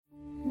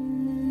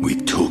We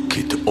took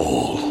it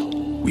all.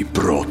 We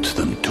brought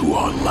them to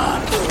our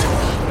land.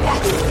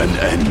 An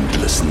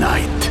endless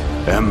night,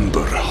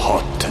 ember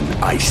hot and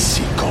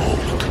icy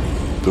cold.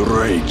 The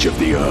rage of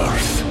the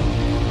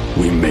earth.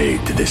 We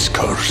made this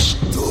curse.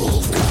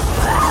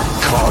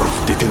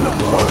 Carved it in the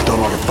blood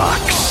on our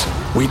backs.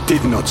 We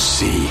did not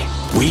see.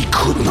 We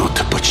could not,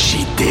 but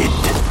she did.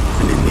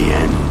 And in the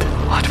end...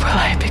 What will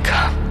I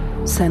become?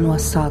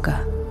 Senua's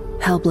Saga.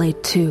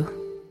 Hellblade 2.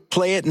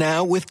 Play it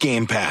now with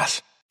Game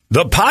Pass.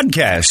 The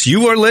podcast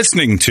you are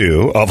listening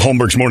to of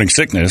Holmberg's Morning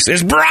Sickness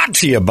is brought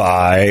to you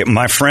by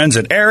my friends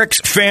at Eric's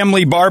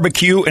Family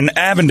Barbecue in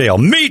Avondale.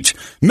 Meet,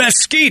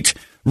 mesquite,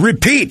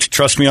 repeat.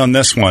 Trust me on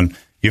this one.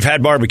 You've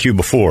had barbecue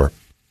before,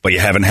 but you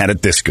haven't had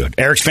it this good.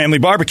 Eric's Family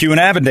Barbecue in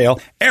Avondale,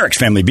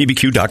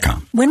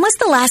 ericsfamilybbq.com. When was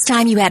the last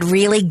time you had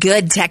really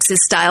good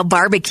Texas-style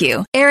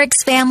barbecue?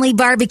 Eric's Family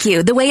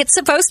Barbecue, the way it's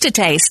supposed to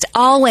taste.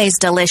 Always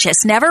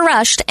delicious, never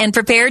rushed, and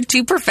prepared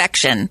to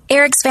perfection.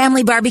 Eric's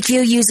Family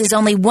Barbecue uses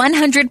only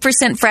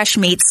 100% fresh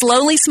meat,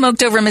 slowly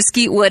smoked over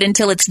mesquite wood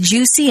until it's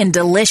juicy and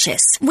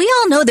delicious. We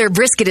all know their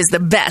brisket is the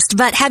best,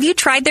 but have you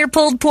tried their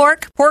pulled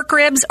pork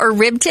ribs, or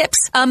rib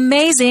tips?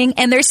 Amazing,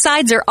 and their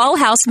sides are all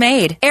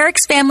house-made.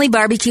 Eric's Family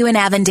Barbecue in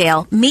Avondale.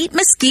 Meet,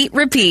 mesquite,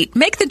 repeat.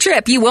 Make the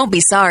trip. You won't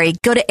be sorry.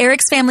 Go to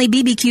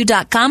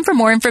ericsfamilybbq.com for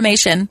more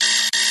information.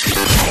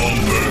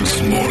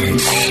 Holmberg's Morning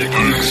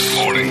Sickness.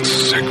 Morning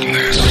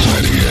Sickness.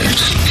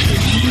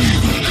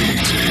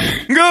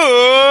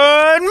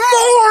 Good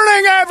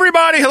morning,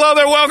 everybody. Hello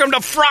there. Welcome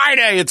to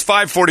Friday. It's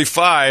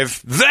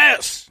 5:45.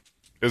 This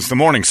is the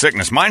Morning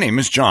Sickness. My name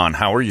is John.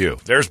 How are you?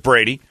 There's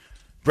Brady.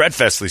 Brett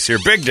Festley's here.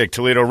 Big Dick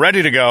Toledo,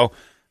 ready to go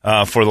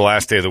for the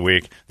last day of the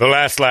week. The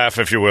last laugh,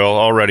 if you will,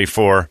 all ready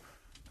for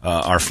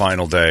our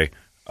final day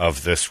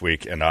of this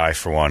week. And I,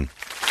 for one,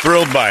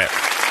 thrilled by it.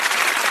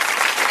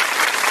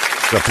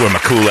 Got to wear my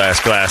cool-ass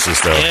glasses,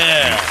 though.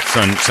 Yeah.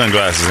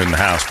 Sunglasses in the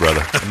house,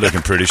 brother.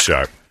 Looking pretty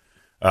sharp.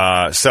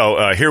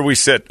 So here we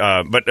sit,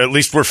 but at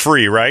least we're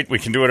free, right? We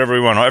can do whatever we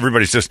want.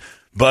 Everybody's just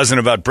buzzing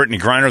about Brittany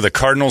Griner, the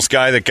Cardinals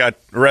guy that got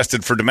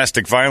arrested for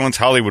domestic violence,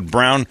 Hollywood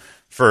Brown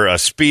for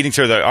speeding.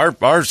 So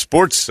our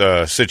sports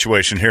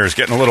situation here is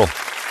getting a little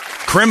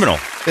criminal.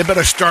 They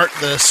better start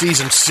the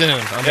season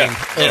soon. I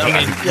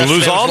mean,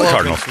 lose all the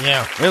Cardinals.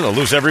 Yeah, they'll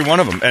lose every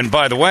one of them. And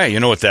by the way, you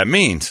know what that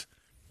means?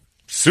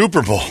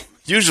 Super Bowl.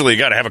 Usually you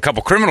got to have a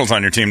couple criminals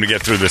on your team to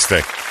get through this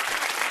thing.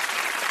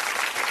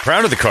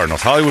 Proud of the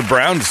Cardinals. Hollywood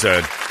Brown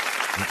said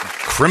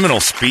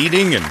criminal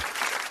speeding, and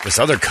this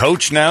other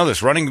coach now,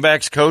 this running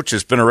backs coach,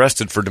 has been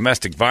arrested for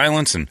domestic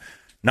violence and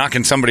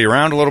knocking somebody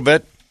around a little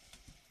bit.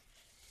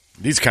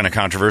 These kind of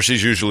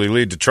controversies usually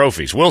lead to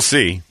trophies. We'll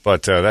see,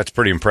 but that's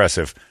pretty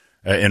impressive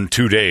in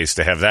 2 days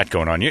to have that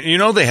going on. You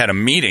know, they had a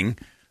meeting,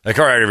 like,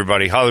 all right,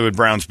 everybody, Hollywood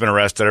Brown's been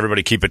arrested.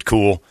 Everybody keep it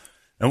cool.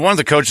 And one of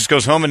the coaches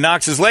goes home and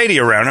knocks his lady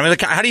around. I mean,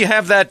 how do you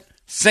have that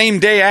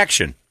same-day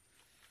action?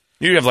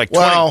 You have like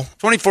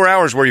 24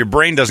 hours where your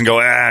brain doesn't go,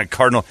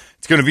 Cardinal,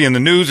 it's going to be in the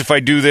news if I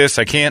do this.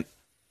 I can't.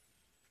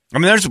 I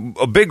mean, there's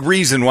a big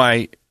reason why,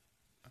 I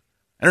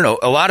don't know,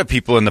 a lot of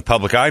people in the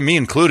public eye, me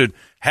included,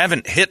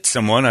 haven't hit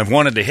someone I've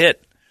wanted to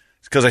hit.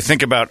 It's because I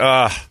think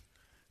about,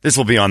 this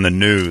will be on the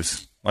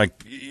news. Like,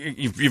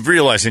 you've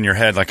realized in your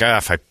head, like,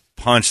 if I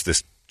punch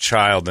this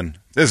child, then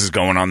this is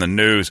going on the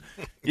news.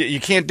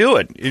 You can't do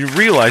it. You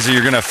realize that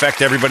you're going to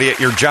affect everybody at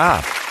your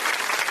job.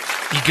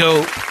 You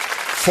go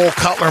full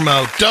Cutler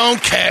mode.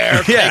 Don't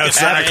care. Yeah,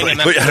 exactly.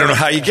 I don't know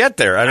how you get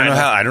there. I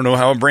don't know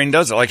how a brain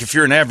does it. Like, if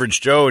you're an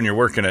average Joe and you're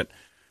working at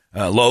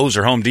Lowe's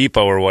or Home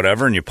Depot or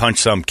whatever, and you punch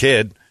some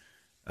kid,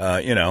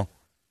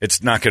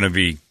 it's not going to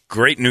be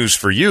great news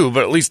for you,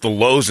 but at least the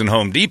Lowe's and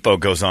Home Depot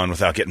goes on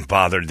without getting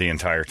bothered the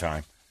entire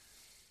time.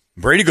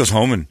 Brady goes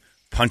home and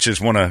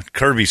punches one of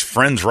Kirby's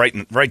friends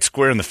right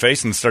square in the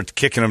face and starts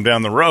kicking him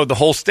down the road. The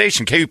whole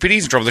station,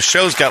 KUPD's in trouble. The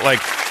show's got,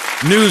 like,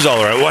 news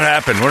all around. What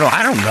happened?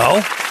 I don't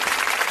know.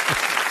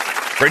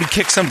 Brady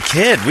kicked some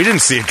kid. We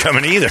didn't see it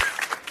coming either.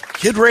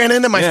 Kid ran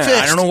into my fist.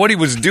 I don't know what he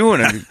was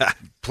doing.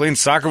 Playing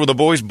soccer with a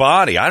boy's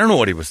body. I don't know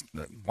what he was.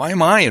 Why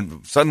am I?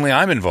 Suddenly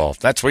I'm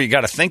involved. That's what you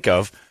got to think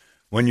of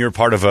when you're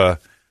part of a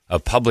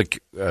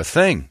public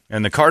thing.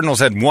 And the Cardinals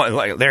had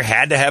they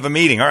had to have a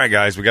meeting. All right,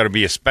 guys, we got to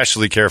be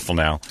especially careful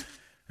now.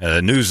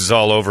 The news is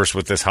all over us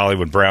with this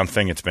Hollywood Brown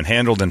thing. It's been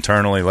handled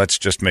internally. Let's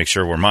just make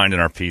sure we're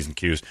minding our P's and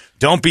Q's.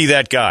 Don't be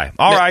that guy.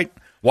 All right.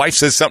 Wife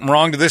says something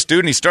wrong to this dude,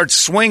 and he starts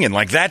swinging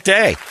like that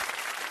day.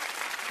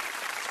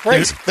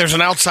 There's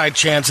an outside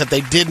chance that they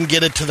didn't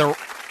get it to the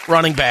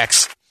running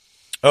backs.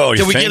 Oh,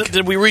 you think?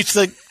 Did we reach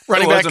the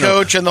running back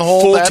coach and the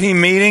whole full team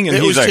meeting? And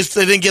it was just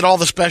they didn't get all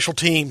the special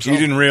teams. You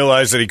didn't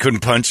realize that he couldn't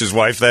punch his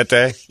wife that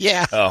day?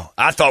 Yeah. Oh,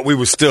 I thought we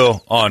were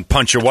still on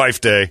Punch Your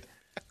Wife Day.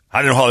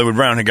 I didn't know Hollywood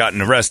Brown had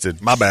gotten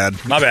arrested. My bad.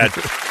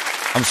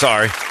 I'm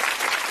sorry.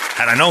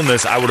 Had I known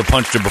this, I would have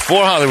punched her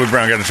before Hollywood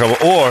Brown got in trouble,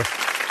 or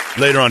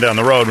later on down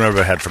the road when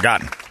everybody had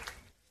forgotten.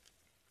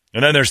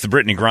 And then there's the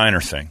Brittany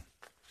Griner thing.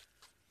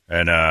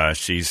 And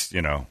she's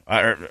in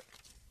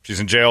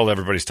jail.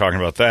 Everybody's talking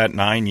about that.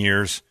 9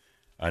 years,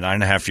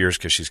 9.5 years,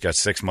 because she's got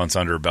 6 months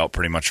under her belt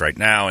pretty much right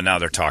now. And now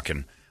they're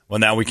talking Well,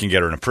 now we can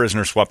get her in a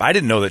prisoner swap. I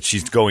didn't know that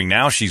she's going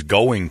now. She's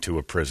going to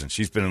a prison.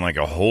 She's been in like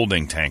a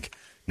holding tank.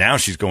 Now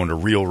she's going to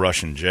real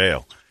Russian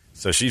jail.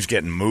 So she's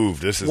getting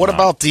moved. This is what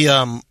about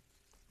the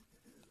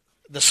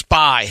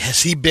spy?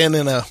 Has he been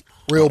in a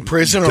real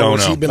prison, or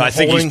has he been? I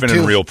think he's been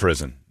in real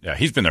prison. Yeah,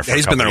 he's been there for.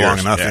 He's been there long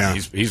enough. Yeah,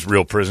 he's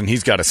real prison.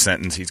 He's got a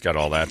sentence. He's got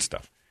all that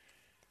stuff.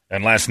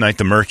 And last night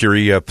the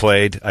Mercury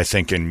played, I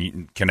think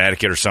in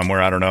Connecticut or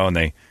somewhere, I don't know, and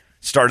they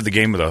started the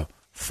game with a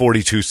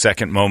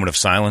 42-second moment of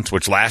silence,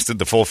 which lasted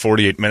the full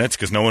 48 minutes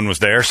because no one was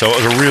there. So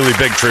it was a really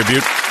big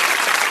tribute.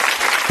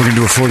 We're going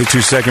to do a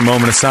 42-second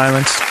moment of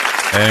silence.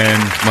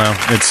 And, well,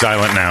 it's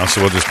silent now,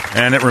 so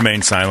and it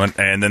remained silent.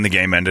 And then the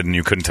game ended, and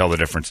you couldn't tell the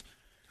difference.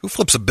 Who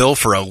flips a bill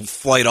for a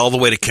flight all the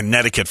way to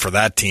Connecticut for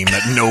that team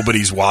that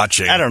nobody's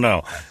watching? I don't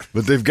know,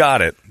 but they've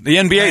got it. The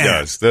NBA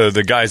does.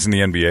 The guys in the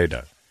NBA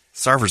does.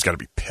 Sarver's got to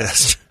be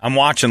pissed. I'm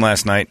watching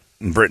last night,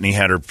 and Brittany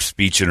had her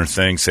speech in her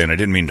thing saying, I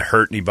didn't mean to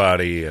hurt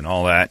anybody and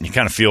all that. And you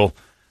kind of feel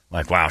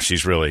like, wow,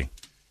 she's really,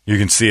 you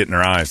can see it in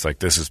her eyes, like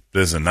this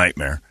is a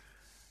nightmare.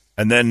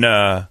 And then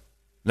I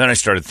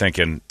started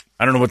thinking,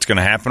 I don't know what's going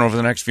to happen over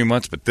the next few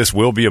months, but this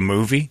will be a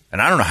movie,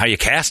 and I don't know how you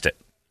cast it.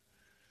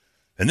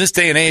 In this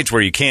day and age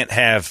where you can't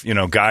have,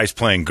 guys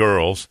playing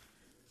girls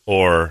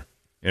or,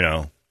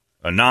 a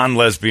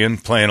non-lesbian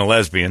playing a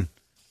lesbian,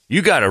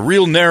 you got a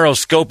real narrow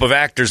scope of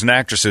actors and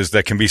actresses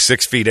that can be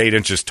 6 feet 8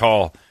 inches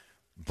tall,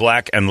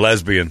 black and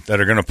lesbian, that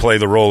are going to play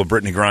the role of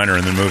Brittany Griner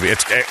in the movie.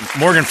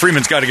 Morgan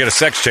Freeman's got to get a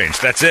sex change.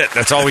 That's it.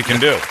 That's all we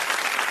can do.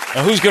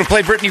 Now, who's going to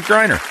play Brittany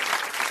Griner?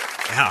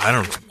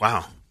 Yeah,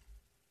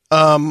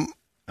 wow.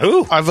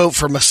 Who? I vote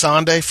for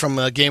Missandei from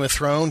Game of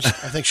Thrones. I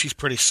think she's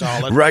pretty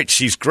solid. Right,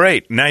 she's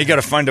great. Now you got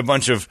to find a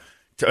bunch of,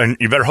 and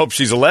you better hope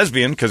she's a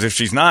lesbian, because if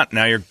she's not,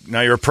 now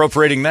you're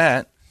appropriating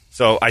that.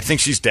 So I think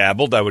she's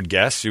dabbled, I would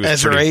guess. She was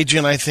As her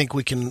agent, I think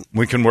we can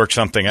work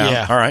something out.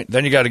 Yeah. All right,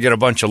 then you got to get a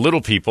bunch of little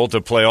people to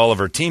play all of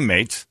her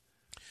teammates.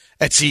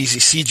 That's easy.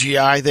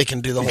 CGI, they can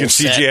do the whole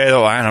set. CGI,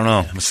 though, I don't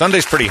know.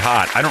 Sunday's pretty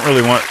hot. I don't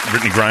really want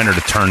Brittany Griner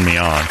to turn me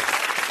on.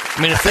 I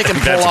mean, if they can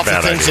pull off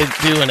the things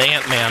they do in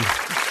Ant-Man.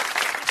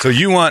 So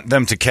you want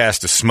them to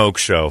cast a smoke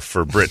show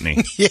for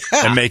Brittany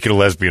and make it a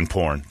lesbian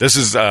porn. This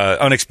is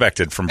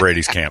unexpected from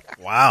Brady's camp.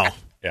 Wow.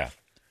 Yeah.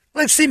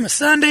 Let's see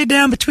Missandei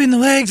down between the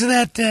legs of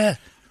that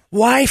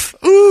wife.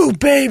 Ooh,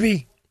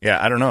 baby.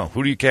 Yeah, I don't know.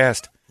 Who do you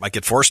cast? Might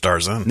get 4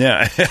 stars then.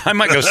 Yeah, I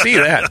might go see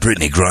that.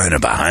 Brittany Griner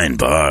behind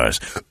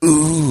bars.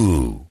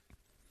 Ooh.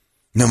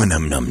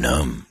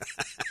 Num-a-num-num-num.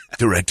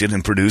 Directed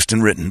and produced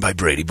and written by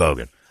Brady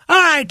Bogan. All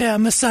right,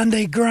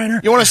 Missandei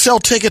Griner. You want to sell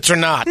tickets or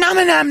not?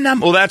 Num-a-num-num.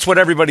 Well, that's what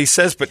everybody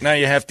says, but now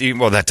you have to...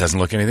 Well, that doesn't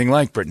look anything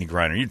like Brittany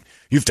Griner.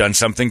 You've done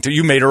something to...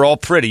 You made her all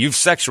pretty. You've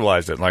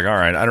sexualized it. Like, all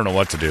right, I don't know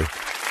what to do.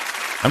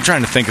 I'm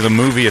trying to think of the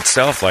movie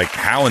itself. Like,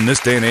 how in this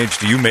day and age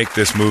do you make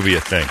this movie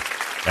a thing?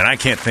 And I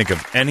can't think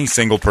of any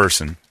single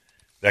person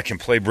that can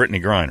play Brittany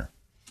Griner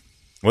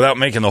without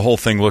making the whole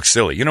thing look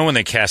silly. You know when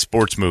they cast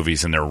sports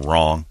movies and they're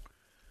wrong?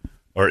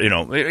 Or,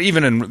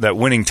 even in that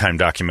Winning Time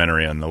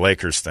documentary on the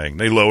Lakers thing,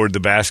 they lowered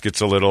the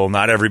baskets a little.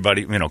 Not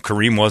everybody,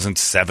 Kareem wasn't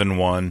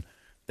 7-1.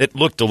 It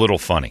looked a little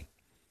funny.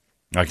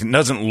 Like, it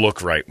doesn't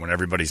look right when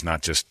everybody's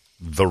not just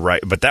the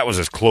right. But that was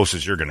as close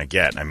as you're going to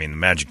get. I mean, the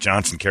Magic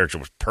Johnson character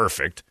was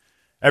perfect.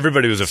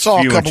 Everybody was Saw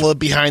a couple of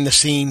behind the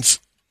scenes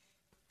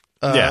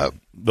the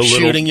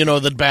shooting,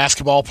 the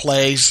basketball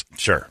plays.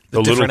 Sure. The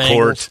little court.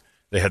 Angles.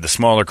 They had the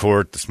smaller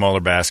court, the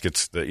smaller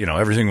baskets.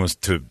 Everything was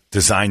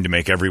designed to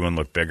make everyone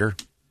look bigger.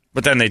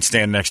 But then they'd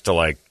stand next to,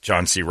 like,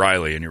 John C.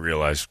 Reilly, and you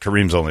realize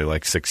Kareem's only,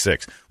 like,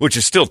 6'6", which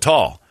is still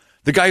tall.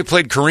 The guy who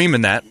played Kareem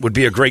in that would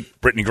be a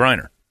great Brittany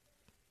Griner.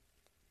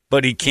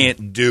 But he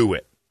can't do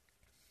it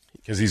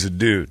because he's a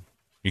dude.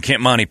 You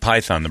can't Monty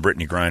Python the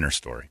Brittany Griner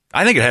story.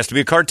 I think it has to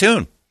be a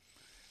cartoon,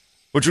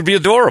 which would be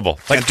adorable.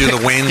 Can't do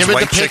the Wayne's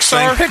White Chicks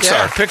thing? Pixar.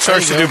 Yeah,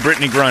 Pixar should do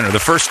Brittany Griner, the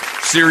first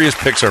serious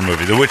Pixar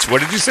movie.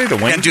 What did you say? The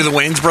Wayans? Can't do the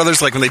Wayans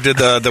brothers like when they did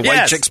the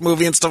White Chicks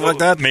movie and stuff like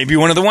that? Maybe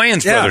one of the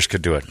Wayans brothers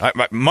could do it.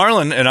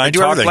 Marlon and I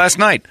talked last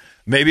night.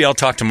 Maybe I'll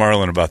talk to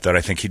Marlon about that.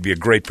 I think he'd be a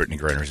great Brittany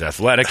Griner. He's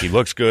athletic. He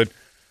looks good.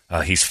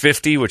 He's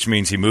 50, which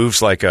means he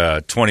moves like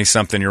a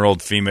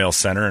 20-something-year-old female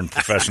center in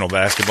professional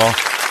basketball.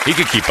 He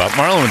could keep up.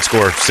 Marlon would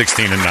score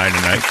 16 and 9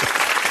 tonight.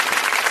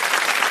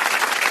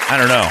 I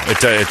don't know.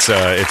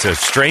 It's a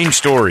strange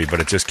story, but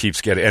it just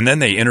keeps getting. And then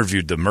they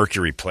interviewed the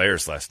Mercury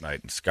players last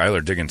night, and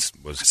Skylar Diggins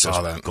was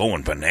just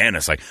going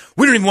bananas. Like,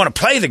 we don't even want to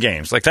play the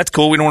games. Like, that's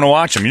cool. We don't want to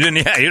watch them. You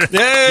didn't. Yeah, you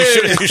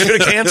should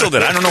have canceled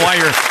it. I don't know why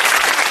you're.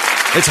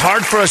 It's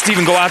hard for us to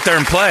even go out there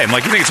and play. I'm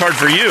like, you think it's hard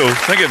for you?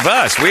 Think of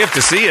us. We have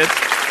to see it.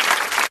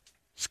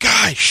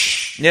 Sky,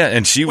 shh. Yeah,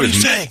 and she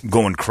was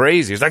going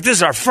crazy. It's like, this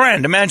is our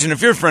friend. Imagine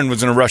if your friend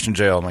was in a Russian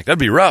jail. I'm like, that'd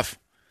be rough.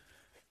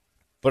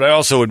 But I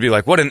also would be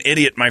like, what an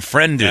idiot my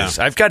friend is.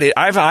 Yeah.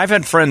 I've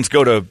had friends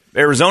go to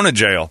Arizona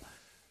jail,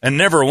 and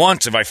never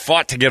once have I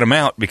fought to get them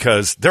out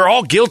because they're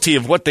all guilty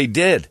of what they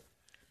did.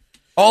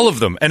 All of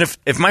them. And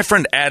if my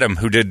friend Adam,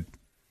 who did,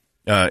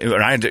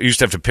 I used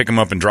to have to pick him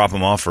up and drop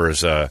him off for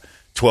his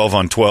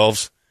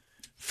 12-on-12s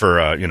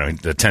for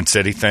the Tent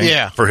City thing.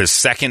 Yeah. For his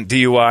second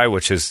DUI,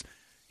 which is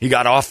he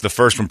got off the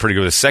first one pretty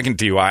good. The second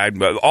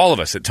DUI, all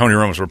of us at Tony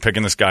Romo's were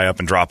picking this guy up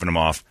and dropping him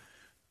off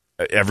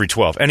every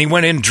 12, and he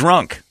went in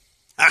drunk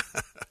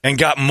and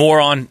got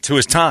more on to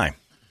his time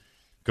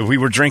because we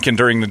were drinking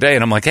during the day,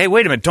 and I'm like, hey,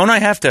 wait a minute, don't I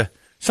have to?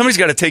 Somebody's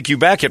got to take you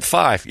back at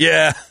 5.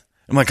 Yeah.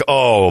 I'm like,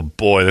 oh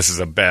boy, this is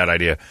a bad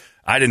idea.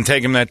 I didn't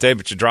take him that day,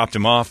 but you dropped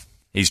him off.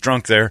 He's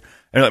drunk there.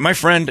 And like, my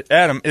friend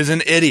Adam is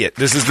an idiot.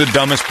 This is the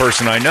dumbest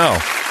person I know.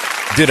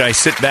 Did I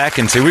sit back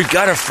and say, we've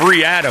got to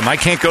free Adam? I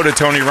can't go to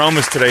Tony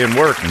Roma's today and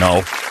work.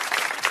 No.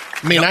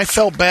 I mean, I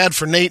felt bad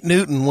for Nate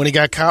Newton when he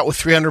got caught with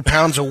 300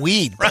 pounds of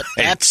weed. But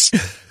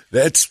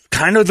That's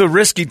kind of the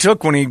risk he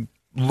took when he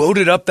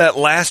loaded up that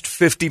last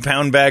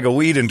 50-pound bag of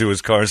weed into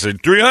his car and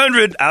said,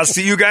 300, I'll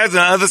see you guys on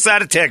the other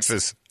side of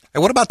Texas. Hey,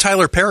 what about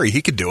Tyler Perry?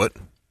 He could do it.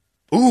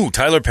 Ooh,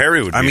 Tyler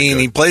Perry would be good.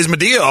 He plays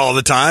Medea all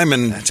the time.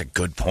 And that's a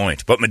good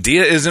point. But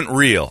Medea isn't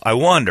real. I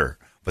wonder.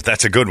 But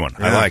that's a good one.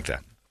 Yeah. I like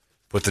that.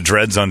 Put the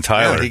dreads on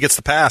Tyler. Yeah, he gets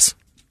the pass.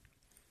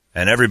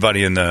 And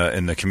everybody in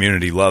the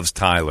community loves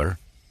Tyler.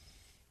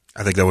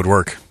 I think that would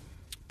work.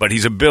 But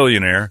he's a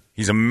billionaire.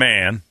 He's a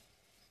man.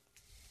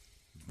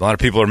 A lot of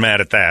people are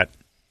mad at that.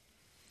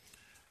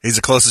 He's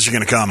the closest you're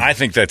going to come. I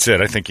think that's it.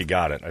 I think you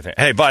got it.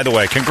 Hey, by the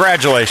way,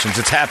 congratulations.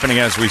 It's happening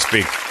as we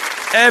speak.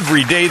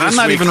 Every day this week. I'm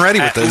not even ready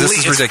with this. This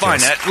is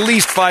ridiculous. Fine. At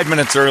least 5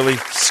 minutes early,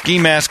 Ski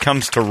Mask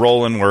comes to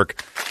roll and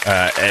work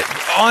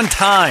on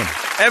time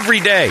every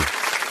day.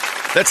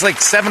 That's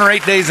like 7 or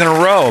 8 days in a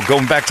row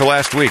going back to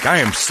last week. I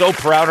am so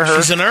proud of her.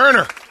 She's an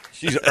earner.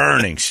 She's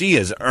earning. She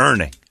is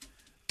earning.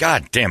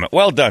 God damn it.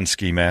 Well done,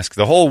 Ski Mask.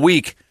 The whole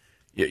week,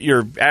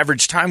 your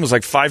average time was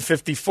like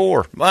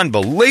 5:54.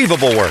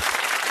 Unbelievable work.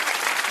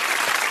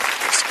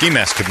 Ski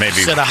Mask could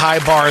maybe set a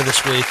high bar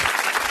this week.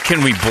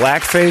 Can we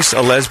blackface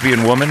a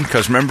lesbian woman?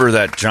 Because remember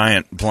that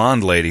giant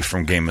blonde lady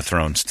from Game of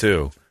Thrones,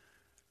 too.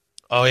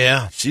 Oh,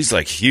 yeah. She's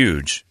like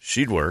huge.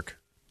 She'd work.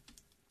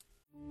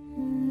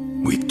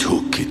 We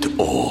took it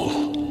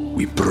all.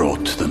 We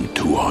brought them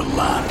to our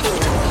land.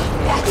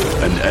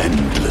 An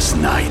endless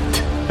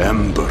night,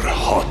 ember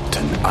hot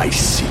and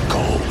icy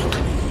cold.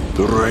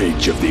 The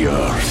rage of the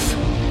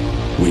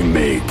earth. We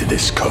made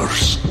this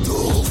curse.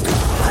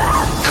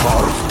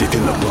 Carved it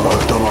in the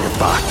blood on our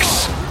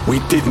backs. We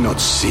did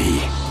not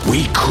see.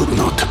 We could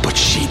not, but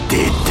she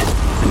did.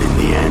 And in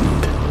the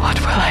end... What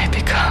will I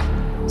become?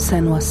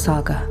 Senua's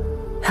Saga.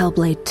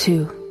 Hellblade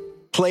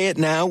 2. Play it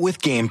now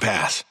with Game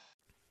Pass.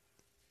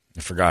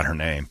 I forgot her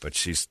name, but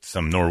she's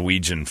some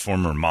Norwegian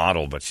former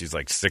model, but she's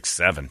like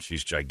 6'7".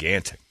 She's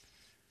gigantic.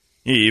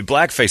 You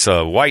blackface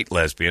a white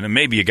lesbian, and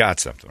maybe you got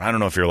something. I don't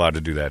know if you're allowed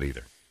to do that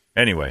either.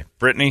 Anyway,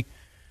 Brittany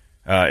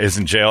is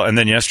in jail. And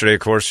then yesterday, of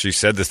course, she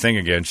said the thing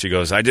again. She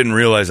goes, I didn't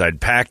realize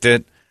I'd packed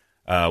it,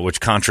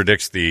 which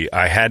contradicts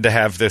I had to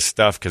have this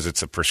stuff because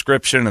it's a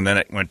prescription. And then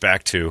it went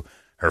back to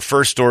her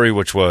first story,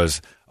 which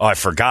was, I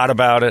forgot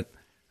about it.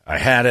 I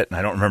had it, and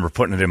I don't remember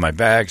putting it in my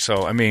bag.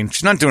 So, I mean,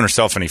 she's not doing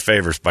herself any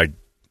favors by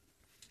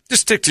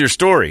just stick to your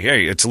story.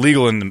 Hey, it's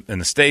illegal in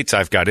the States.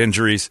 I've got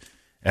injuries,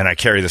 and I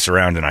carry this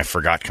around, and I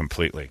forgot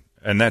completely.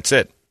 And that's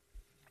it.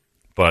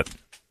 But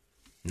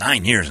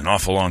 9 years, an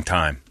awful long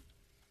time.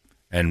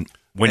 And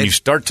when you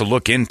start to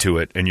look into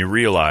it and you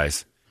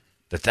realize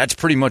that that's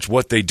pretty much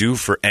what they do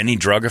for any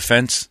drug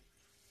offense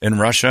in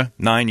Russia,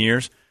 9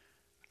 years,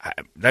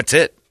 that's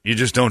it. You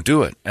just don't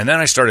do it. And then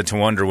I started to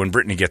wonder when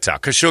Brittany gets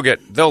out, because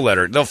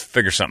they'll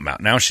figure something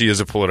out. Now she is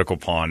a political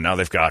pawn. Now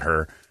they've got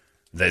her.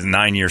 The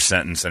 9-year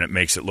sentence, and it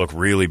makes it look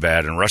really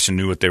bad. And Russia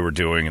knew what they were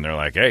doing, and they're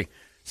like, hey,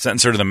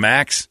 sentence her to the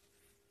max.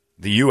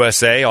 The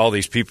USA, all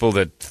these people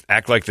that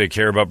act like they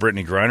care about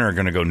Brittany Griner are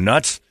going to go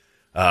nuts.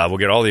 We'll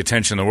get all the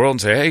attention in the world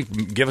and say, hey,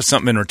 give us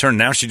something in return.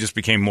 Now she just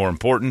became more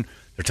important.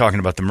 They're talking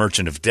about the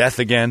Merchant of Death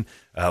again,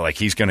 like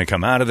he's going to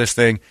come out of this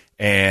thing.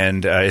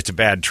 And it's a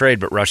bad trade,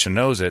 but Russia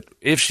knows it.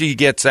 If she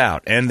gets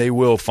out, and they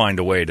will find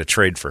a way to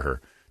trade for her,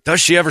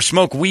 does she ever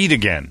smoke weed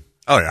again?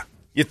 Oh, yeah.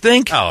 You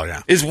think? Oh,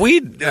 yeah. Is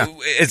weed? Yeah.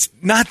 It's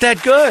not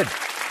that good.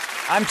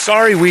 I'm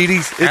sorry,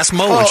 Wheaties. Ask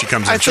Mo when she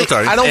comes in. She'll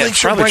tell you. I don't think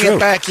she'll bring true. it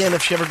back in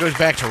if she ever goes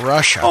back to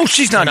Russia. Oh,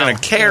 she's not going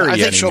to carry I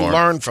think she'll anymore.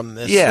 learn from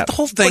this. Yeah. But the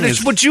whole thing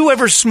is... Would you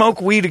ever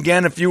smoke weed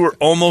again if you were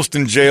almost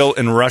in jail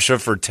in Russia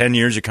for 10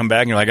 years? You come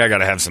back and you're like, I got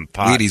to have some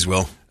pot. Wheaties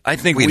will. I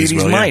think Wheaties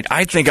Wheaties will, might. yeah.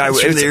 I think I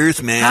would. From the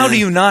earth, man. How do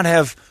you not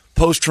have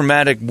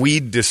post-traumatic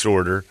weed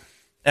disorder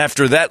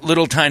after that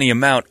little tiny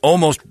amount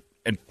almost,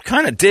 it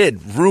kind of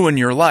did ruin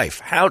your life?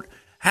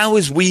 How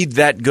is weed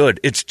that good?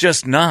 It's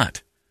just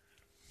not.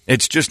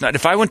 It's just not.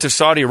 If I went to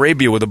Saudi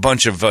Arabia with a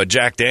bunch of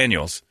Jack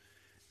Daniels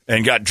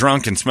and got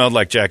drunk and smelled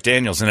like Jack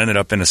Daniels and ended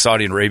up in a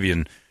Saudi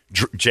Arabian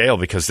jail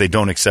because they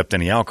don't accept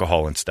any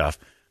alcohol and stuff,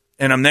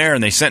 and I'm there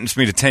and they sentenced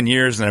me to 10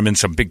 years and I'm in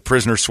some big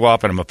prisoner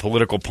swap and I'm a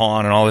political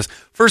pawn and all this,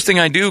 first thing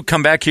I do,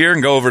 come back here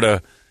and go over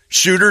to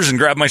Shooters and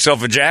grab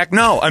myself a Jack?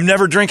 No, I'm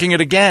never drinking it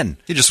again.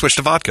 You just switched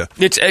to vodka.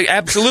 It's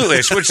absolutely.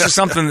 I switched to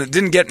something that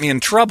didn't get me in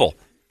trouble.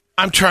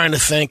 I'm trying to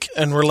think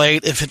and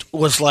relate if it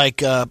was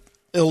like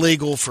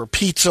illegal for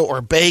pizza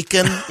or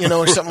bacon,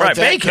 or something like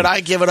that. Bacon. Could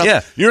I give it up?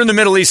 Yeah, you're in the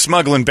Middle East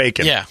smuggling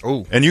bacon. Yeah.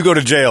 Ooh. And you go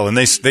to jail, and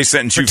they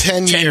sentence you For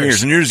 10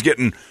 years, and you're just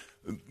getting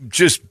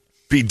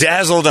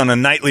bedazzled on a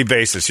nightly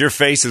basis. Your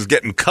face is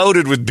getting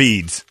coated with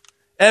beads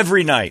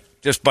every night,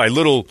 just by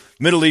little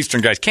Middle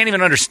Eastern guys. Can't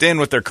even understand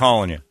what they're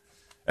calling you.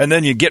 And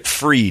then you get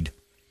freed.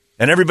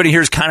 And everybody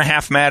here is kind of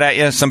half mad at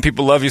you. Some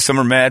people love you, some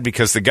are mad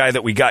because the guy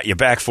that we got you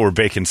back for,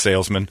 bacon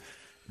salesman,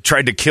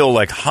 tried to kill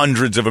like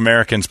hundreds of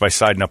Americans by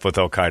siding up with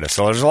Al-Qaeda.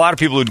 So there's a lot of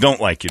people who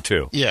don't like you,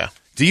 too. Yeah.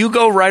 Do you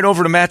go right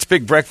over to Matt's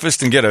Big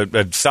Breakfast and get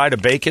a side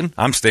of bacon?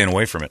 I'm staying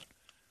away from it.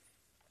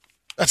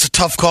 That's a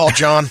tough call,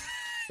 John.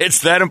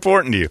 It's that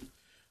important to you.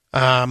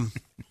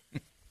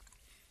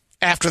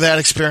 After that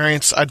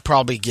experience, I'd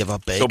probably give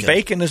up bacon. So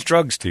bacon is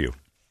drugs to you.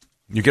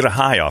 You get a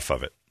high off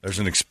of it. There's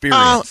an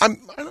experience. I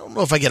don't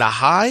know if I get a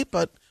high,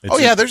 but there's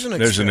an experience.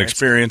 There's an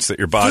experience that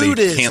your body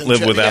can't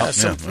live without.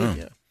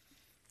 Yeah.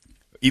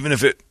 Even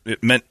if it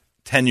meant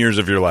 10 years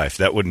of your life,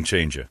 that wouldn't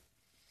change you.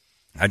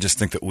 I just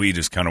think that weed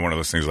is kind of one of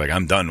those things like,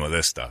 I'm done with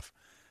this stuff.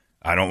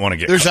 I don't want to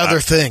get... There's other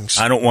things.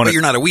 I don't want to... But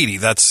you're not a weedie.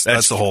 That's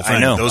the whole thing. I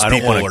know. Those I don't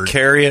people want to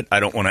carry it. I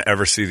don't want to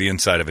ever see the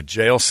inside of a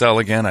jail cell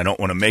again. I don't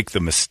want to make the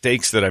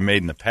mistakes that I made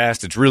in the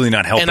past. It's really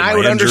not helping my injuries.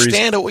 And I would injuries.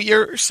 understand what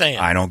you're saying.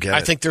 I don't get it.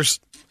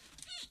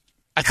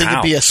 I think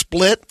it'd be a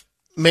split.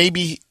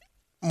 Maybe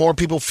more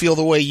people feel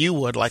the way you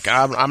would. Like,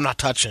 I'm not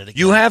touching it again.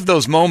 You have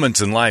those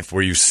moments in life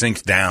where you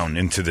sink down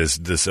into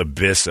this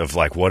abyss of,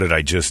 like, what did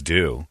I just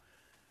do?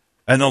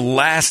 And the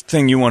last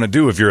thing you want to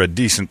do if you're a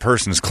decent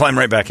person is climb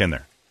right back in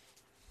there.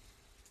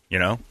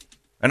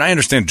 And I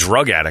understand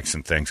drug addicts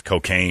and things,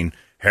 cocaine,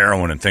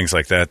 heroin, and things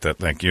like that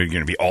like you're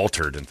going to be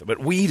altered. But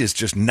weed is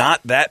just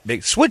not that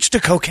big. Switch to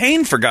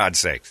cocaine, for God's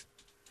sakes.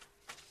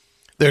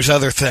 There's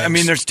other things. I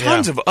mean, there's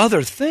tons of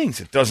other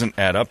things. It doesn't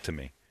add up to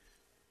me.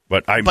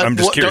 But I'm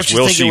just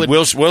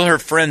curious. Will her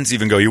friends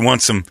even go, you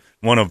want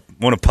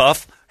a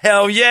puff?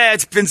 Hell yeah,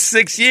 it's been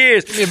 6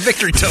 years. Give me a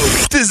victory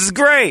toast. This is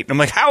great. I'm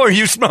like, how are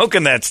you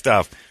smoking that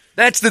stuff?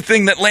 That's the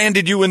thing that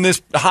landed you in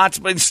this hot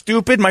spot.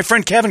 Stupid. My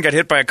friend Kevin got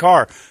hit by a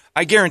car.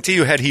 I guarantee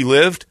you, had he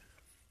lived,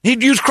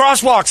 he'd use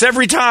crosswalks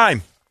every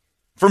time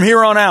from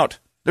here on out.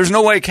 There's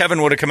no way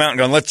Kevin would have come out and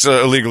gone, let's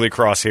illegally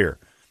cross here.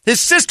 His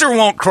sister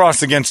won't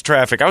cross against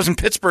traffic. I was in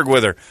Pittsburgh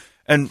with her,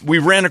 and we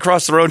ran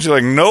across the road, and she's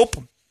like, nope.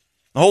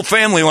 The whole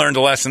family learned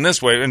a lesson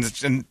this way,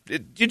 and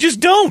you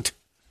just don't.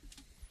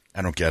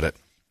 I don't get it.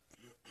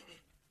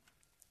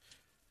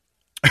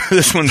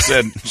 This one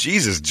said,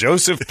 Jesus,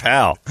 Joseph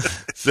Powell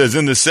says,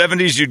 in the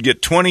 70s, you'd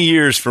get 20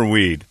 years for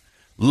weed.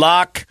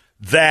 Lock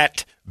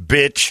that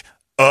bitch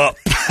up.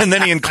 And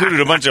then he included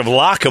a bunch of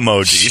lock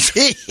emojis.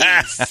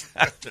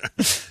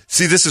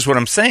 See, this is what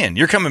I'm saying.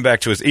 You're coming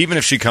back to us, even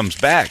if she comes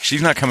back,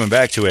 she's not coming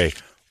back to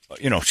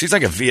she's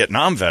like a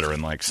Vietnam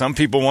veteran. Like, some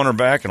people want her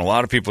back, and a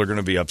lot of people are going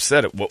to be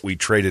upset at what we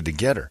traded to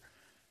get her.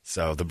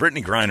 So the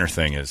Brittany Griner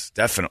thing is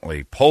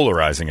definitely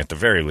polarizing at the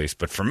very least.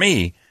 But for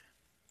me,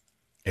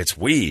 it's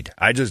weed.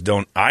 I just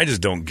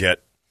don't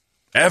get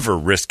ever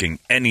risking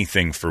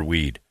anything for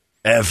weed.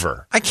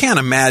 Ever. I can't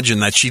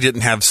imagine that she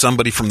didn't have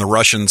somebody from the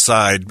Russian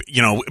side,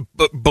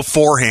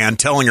 beforehand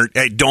telling her,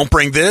 hey, don't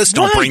bring this,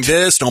 don't bring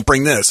this, don't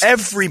bring this.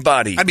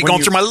 Everybody. I'd be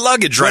going through my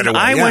luggage right away.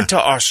 When I went to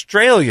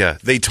Australia,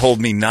 they told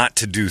me not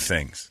to do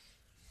things.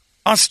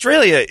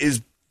 Australia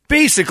is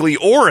basically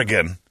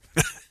Oregon.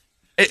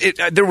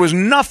 There was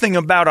nothing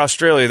about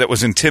Australia that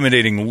was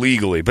intimidating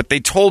legally, but they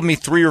told me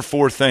 3 or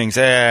 4 things.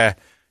 You're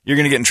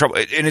going to get in trouble.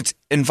 And it's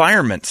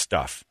environment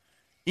stuff.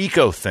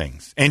 Eco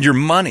things and your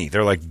money.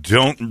 They're like,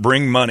 don't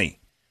bring money.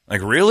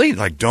 Like, really?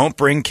 Like, don't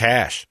bring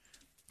cash.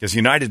 Because the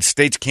United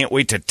States can't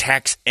wait to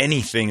tax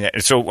anything.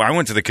 So I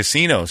went to the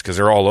casinos because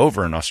they're all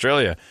over in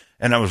Australia,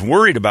 and I was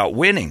worried about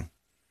winning.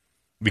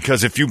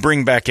 Because if you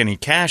bring back any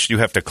cash, you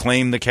have to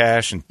claim the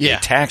cash and they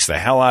tax the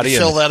hell out of you.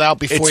 Fill that out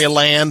before you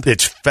land.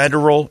 It's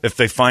federal if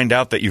they find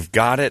out that you've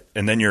got it,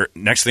 and then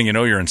next thing you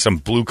know, you're in some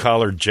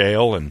blue-collar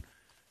jail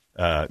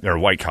or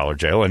white-collar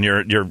jail, and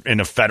you're in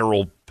a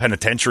federal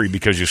penitentiary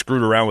because you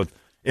screwed around with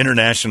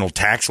international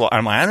tax law.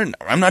 I'm like,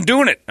 I'm not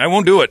doing it. I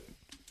won't do it.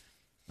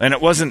 And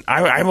it wasn't.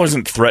 I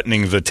wasn't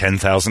threatening the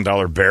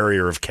 $10,000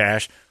 barrier of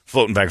cash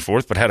floating back and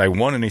forth. But had I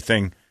won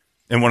anything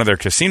in one of their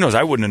casinos,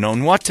 I wouldn't have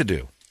known what to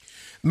do.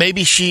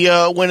 Maybe she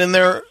went in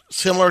there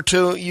similar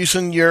to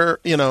using your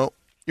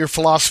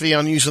philosophy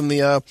on using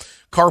the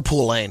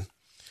carpool lane.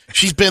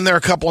 She's been there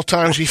a couple of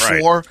times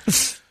before.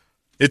 Right.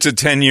 It's a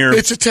 10-year.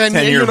 It's a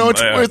 10-year.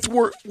 It's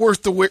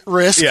worth the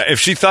risk. Yeah, if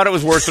she thought it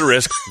was worth the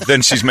risk,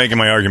 then she's making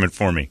my argument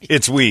for me.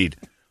 It's weed.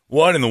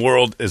 What in the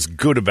world is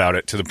good about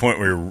it to the point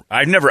where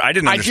I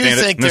didn't understand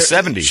it in the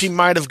 70s. She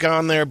might have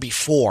gone there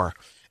before,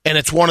 and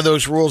it's one of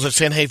those rules that's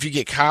saying, hey, if you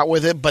get caught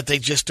with it, but they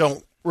just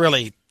don't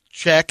really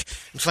check.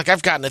 It's like,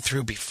 I've gotten it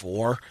through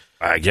before.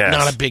 I guess.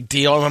 Not a big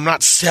deal. I'm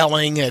not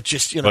selling it.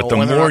 Just, But the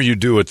more you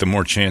do it, the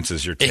more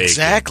chances you're taking.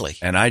 Exactly.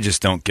 And I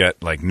just don't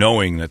get,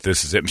 knowing that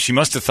this is it. She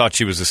must have thought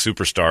she was a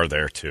superstar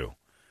there, too.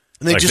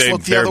 And they just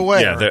looked the other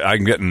way. Yeah,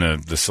 I'm getting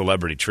the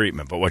celebrity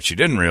treatment. But what she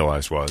didn't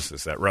realize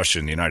is that Russia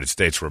and the United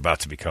States were about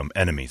to become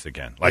enemies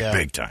again,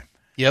 big time.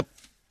 Yep.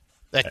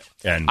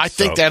 And I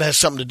think so- that has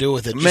something to do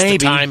with it. Just Maybe.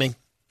 the timing.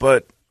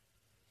 But,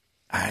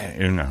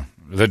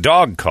 the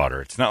dog caught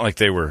her. It's not like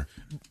they were,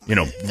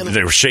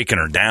 they were shaking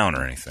her down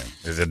or anything.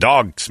 The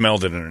dog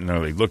smelled it and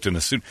they looked in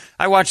the suit.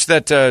 I watched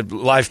that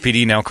live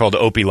PD now called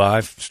Opie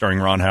Live, starring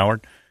Ron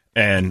Howard.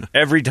 And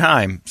every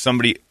time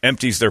somebody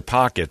empties their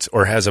pockets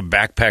or has a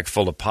backpack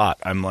full of pot,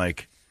 I'm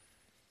like,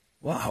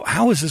 wow,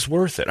 how is this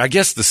worth it? I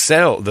guess the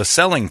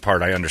selling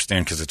part I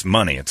understand because it's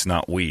money. It's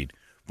not weed.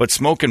 But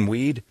smoking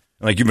weed,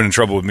 like you've been in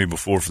trouble with me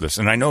before for this,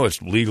 and I know it's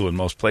legal in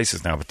most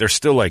places now, but they're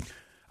still like,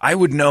 I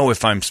would know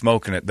if I'm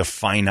smoking it, the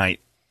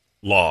finite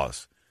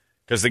laws.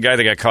 Because the guy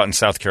that got caught in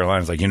South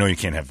Carolina is like, you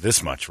can't have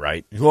this much,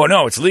 right? Oh,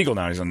 no, it's legal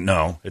now. He's like,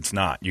 no, it's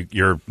not.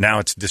 Now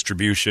it's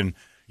distribution.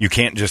 You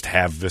can't just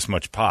have this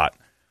much pot.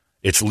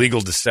 It's legal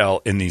to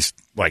sell in these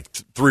like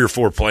 3 or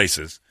 4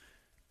 places,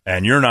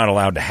 and you're not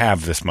allowed to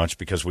have this much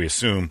because we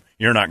assume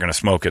you're not going to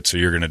smoke it, so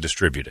you're going to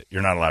distribute it.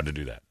 You're not allowed to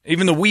do that.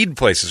 Even the weed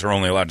places are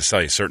only allowed to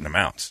sell you certain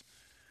amounts,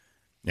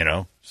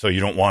 so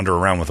you don't wander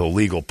around with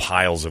illegal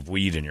piles of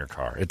weed in your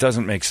car. It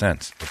doesn't make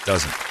sense. It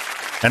doesn't.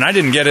 And I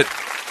didn't get it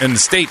in the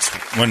States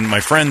when my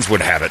friends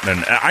would have it,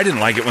 and I didn't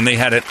like it when they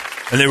had it,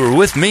 and they were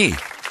with me,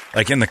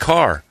 like in the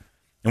car.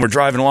 And we're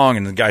driving along,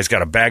 and the guy's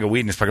got a bag of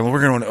weed in his pocket.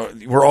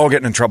 We're all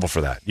getting in trouble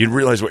for that. You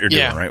realize what you're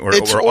doing, right? We're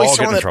all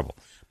getting in trouble.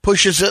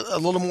 Pushes it a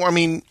little more. I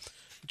mean,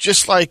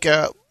 just like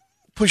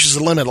pushes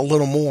the limit a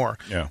little more.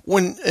 Yeah.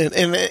 When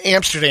in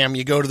Amsterdam,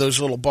 you go to those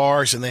little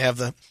bars, and they have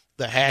the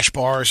hash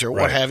bars or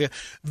what have you.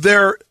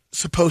 They're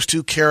supposed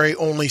to carry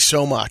only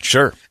so much.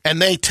 Sure.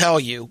 And they tell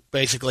you,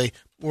 basically,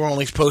 we're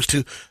only supposed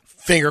to,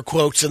 finger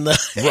quotes in the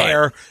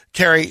air,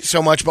 carry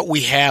so much, but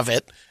we have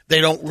it. They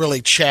don't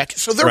really check.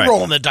 So they're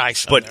rolling the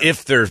dice. But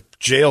if their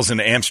jails in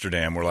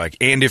Amsterdam were like,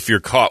 and if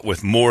you're caught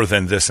with more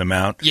than this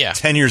amount,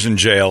 10 years in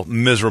jail,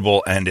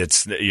 miserable, and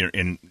you're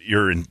in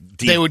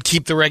deep. They would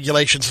keep the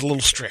regulations a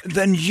little strict.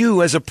 Then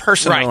you, as a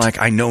person, are like,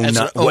 I know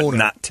what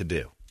not to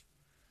do.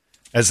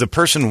 As the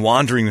person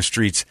wandering the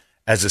streets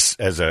as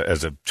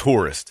a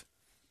tourist,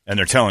 and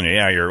they're telling you,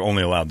 you're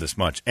only allowed this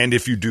much. And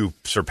if you do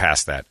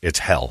surpass that, it's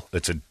hell.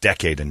 It's a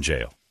decade in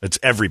jail. It's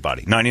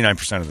everybody,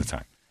 99% of the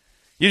time.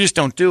 You just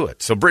don't do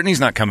it. So Brittany's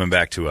not coming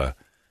back to a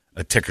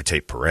ticker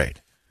tape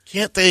parade.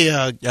 Can't they?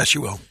 Yes, you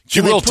will. She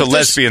will to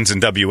lesbians in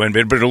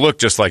WNBA, but it'll look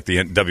just like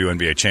the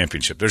WNBA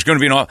championship. There's going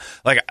to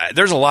be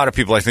there's a lot of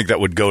people I think that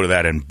would go to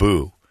that and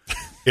boo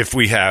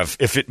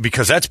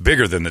because that's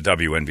bigger than the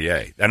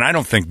WNBA, and I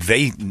don't think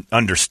they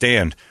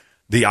understand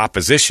the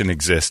opposition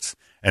exists.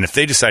 And if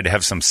they decide to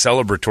have some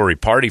celebratory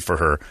party for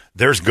her,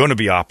 there's going to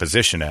be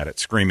opposition at it,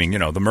 screaming,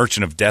 the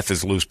merchant of death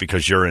is loose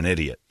because you're an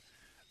idiot.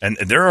 And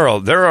there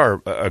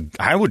are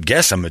I would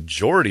guess, a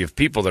majority of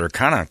people that are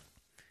kind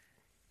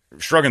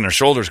of shrugging their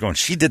shoulders going,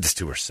 she did this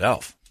to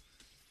herself.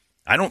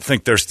 I don't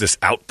think there's this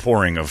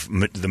outpouring of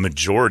the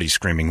majority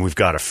screaming, we've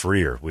got to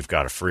free her, we've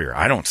got to free her.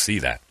 I don't see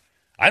that.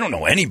 I don't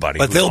know anybody.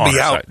 But they'll be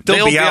out.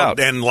 They'll be out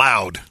and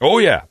loud. Oh,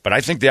 yeah. But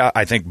I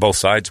think both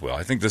sides will.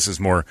 I think this is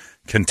more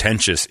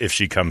contentious if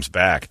she comes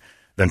back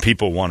than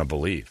people want to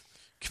believe.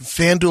 Can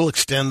FanDuel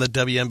extend the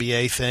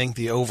WNBA thing,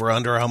 the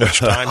over-under, how much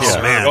time?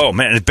 Oh,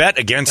 man. Bet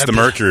against the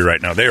Mercury right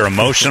now. They are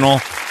emotional.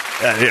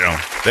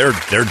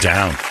 They're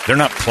down. They're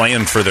not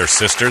playing for their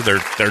sister. They're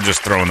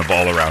just throwing the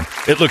ball around.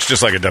 It looks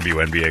just like a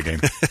WNBA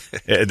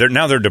game.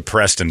 Now they're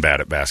depressed and bad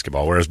at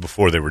basketball, whereas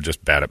before they were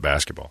just bad at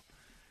basketball.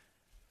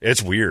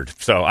 It's weird.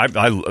 So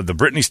the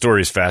Britney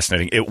story is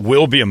fascinating. It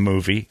will be a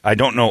movie. I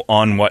don't know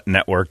on what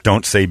network.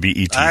 Don't say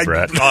BET,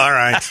 Brett. All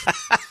right.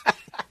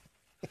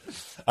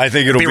 I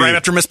think it'll be right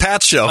after Miss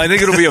Pat's show. I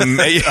think it'll be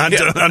amazing.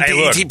 on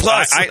BET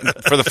Plus. I,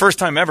 for the first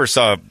time ever,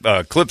 saw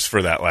clips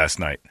for that last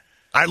night.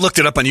 I looked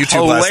it up on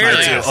YouTube last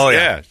night, too. Oh,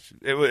 yeah.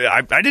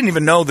 I didn't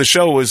even know the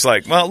show was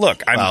like, well,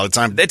 look,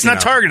 it's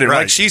not targeted. Right.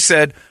 Like she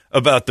said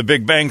about the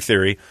Big Bang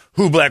Theory,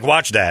 who black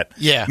watched that?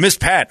 Yeah. Miss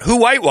Pat, who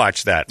white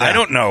watched that? Yeah. I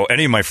don't know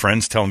any of my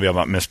friends telling me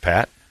about Miss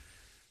Pat.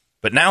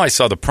 But now I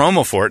saw the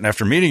promo for it, and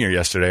after meeting her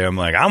yesterday, I'm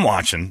like, I'm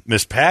watching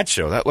Miss Pat's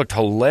show. That looked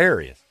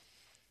hilarious.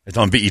 It's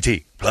on BET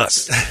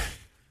Plus.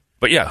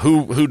 But yeah,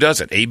 who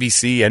does it?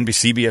 ABC,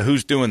 NBC, CBS,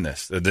 who's doing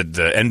this? The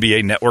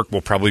NBA network will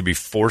probably be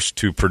forced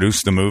to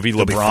produce the movie.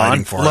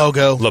 LeBron,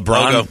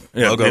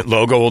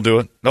 Logo will do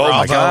it. Oh Bravo.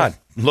 My God,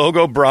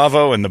 Logo,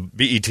 Bravo, and the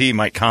BET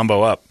might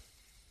combo up.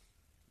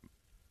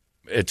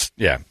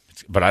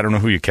 But I don't know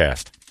who you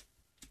cast.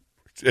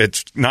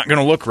 It's not going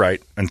to look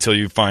right until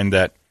you find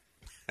that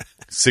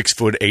 6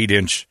 foot 8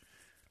 inch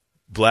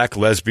black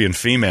lesbian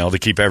female to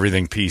keep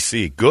everything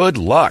PC. Good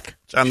luck.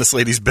 John, this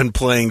lady's been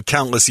playing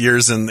countless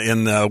years in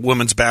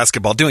women's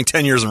basketball. Doing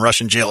 10 years in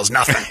Russian jail is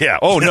nothing. Yeah.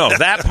 Oh, no.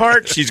 That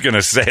part, she's going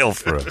to sail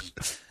through.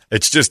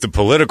 It's just the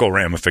political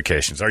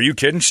ramifications. Are you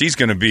kidding? She's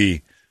going to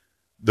be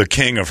the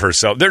king of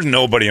herself. There's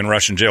nobody in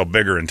Russian jail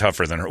bigger and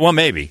tougher than her. Well,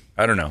 maybe.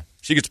 I don't know.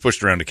 She gets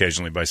pushed around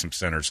occasionally by some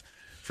senators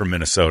from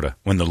Minnesota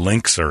when the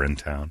Lynx are in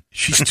town.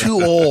 She's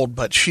too old,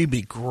 but she'd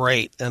be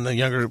great. And the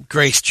younger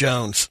Grace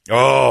Jones.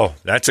 Oh,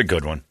 that's a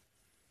good one.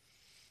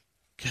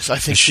 Because I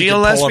think Is she can a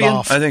pull it lesbian?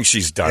 off. I think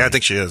she's done. Yeah, I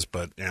think she is,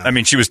 but yeah. I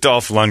mean, she was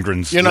Dolph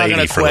Lundgren's You're not lady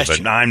gonna for a little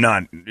question bit. I'm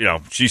not.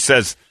 She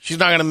says She's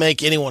not going to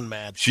make anyone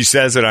mad. she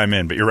says that I'm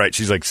in, but you're right.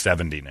 She's like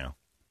 70 now.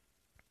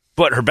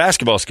 But her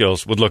basketball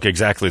skills would look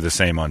exactly the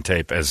same on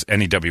tape as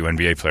any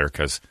WNBA player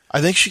because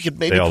I think she could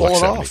maybe they all pull look it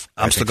 70. off.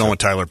 I'm still going with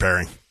Tyler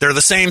Perry. They're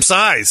the same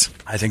size.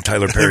 I think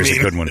Tyler Perry's I mean-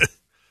 a good one.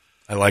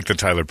 I like the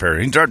Tyler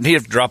Perry. He'd have to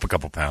drop a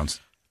couple pounds.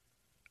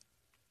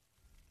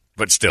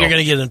 But still, You're going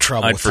to get in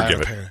trouble I'd with forgive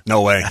Tyler it. Perry.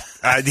 No way.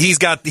 He's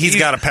got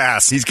a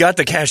pass. He's got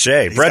the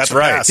cachet. Brett's got the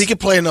right. pass. He could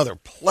play another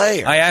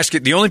player. I ask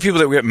it. The only people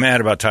that get mad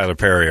about Tyler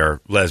Perry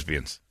are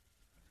lesbians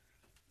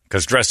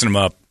because dressing him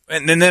up,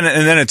 and then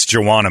it's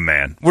Joanna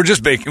Man. We're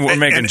making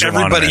and Joanna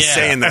everybody's Man.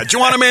 saying that.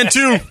 Joanna Man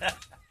too.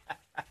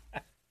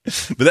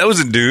 But that was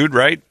a dude,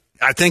 right?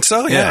 I think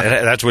so.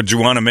 Yeah. That's what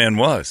Joanna Man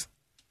was.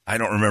 I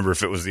don't remember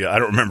if it was I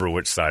don't remember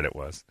which side it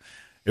was.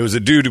 It was a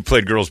dude who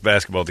played girls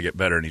basketball to get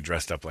better, and he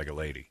dressed up like a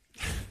lady.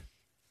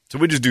 So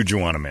we just do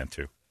Joanna Man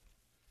too.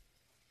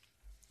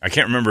 I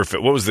can't remember if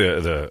what was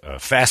the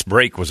Fast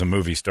Break was a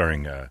movie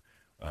starring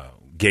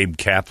Gabe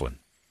Kaplan.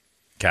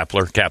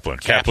 Kapler's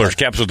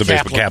the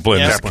baseball.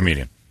 Kaplan is a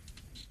comedian.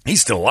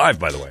 He's still alive,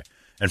 by the way.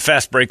 And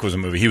Fast Break was a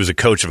movie. He was a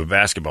coach of a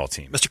basketball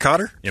team. Mr.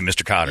 Cotter? Yeah,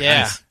 Mr. Cotter.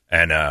 Yeah.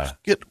 And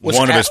was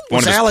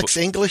Alex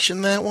English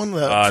in that one? no,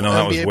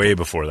 that was NBA way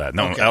before that.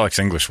 No, Okay. Alex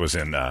English was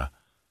in.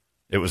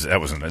 This was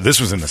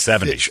in the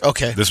 70s. Fish,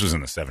 okay. This was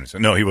in the 70s.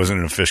 No, he wasn't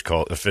in a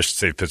Fish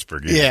Save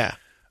Pittsburgh either.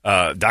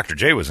 Yeah. Dr.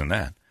 J was in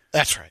that.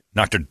 That's right.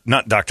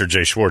 Not Dr.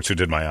 J Schwartz who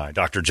did my eye.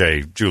 Dr.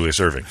 J Julius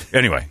Erving.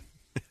 Anyway,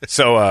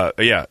 so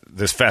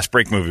this Fast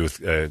Break movie with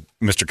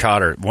Mr.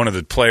 Cotter. One of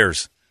the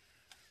players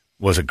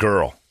was a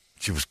girl.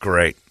 She was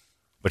great,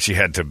 but she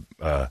had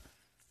to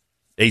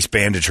ace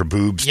bandage her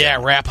boobs. Yeah,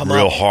 down wrap 'em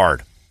real up.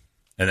 hard,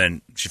 and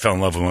then she fell in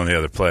love with one of the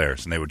other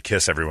players, and they would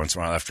kiss every once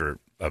in a while after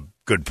a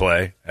good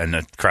play, and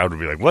the crowd would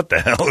be like, "What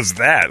the hell is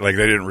that?" Like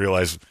they didn't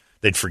realize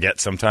they'd forget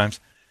sometimes.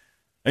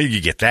 And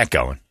you get that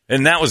going.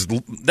 And that was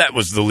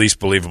the least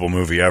believable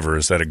movie ever,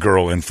 is that a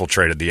girl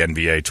infiltrated the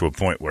NBA to a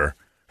point where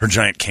her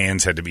giant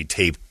cans had to be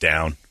taped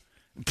down.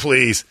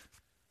 Please.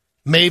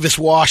 Mavis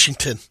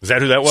Washington. Was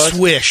that who that was?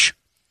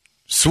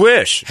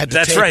 Swish.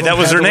 That's right. That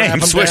was her name.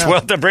 Swish.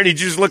 Well done, Brady.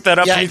 Did you just look that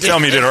up? Yeah, Can you I did. tell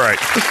me you did all right?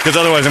 Because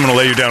otherwise I'm going to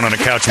lay you down on a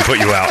couch and put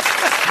you out.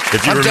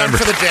 If you I'm done remember,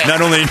 for the day.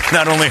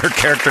 not only her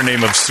character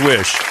name of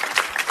Swish,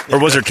 or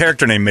was her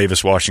character name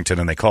Mavis Washington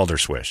and they called her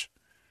Swish?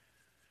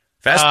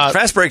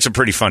 Fast Break's a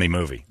pretty funny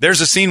movie.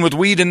 There's a scene with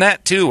weed in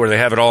that, too, where they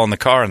have it all in the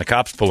car and the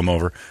cops pull him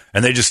over,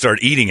 and they just start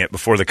eating it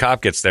before the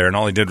cop gets there, and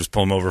all he did was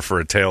pull him over for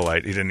a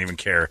taillight. He didn't even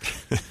care.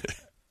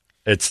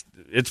 It's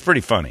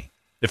pretty funny,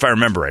 if I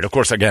remember right. Of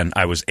course, again,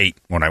 I was 8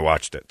 when I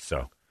watched it.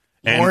 So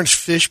Lawrence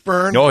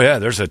Fishburne. Oh, yeah,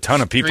 there's a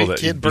ton of people Street that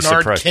Kid, you'd be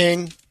Bernard surprised.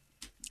 King.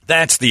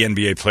 That's the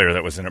NBA player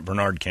that was in it,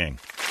 Bernard King.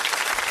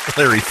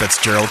 Larry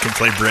Fitzgerald can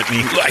play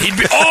Britney. He'd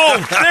be,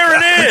 there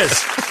it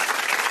is.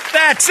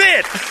 That's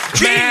it.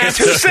 Genius.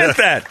 Who sent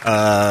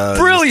that?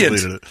 Brilliant.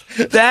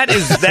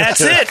 Just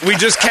That's it. We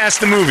just cast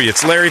the movie.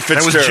 It's Larry That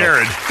Fitzgerald. was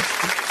Jared.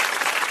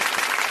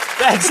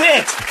 That's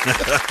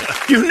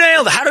it. You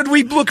nailed it. How did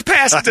we look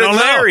past don't know.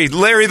 Larry?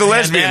 Larry the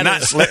lesbian.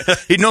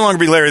 He'd no longer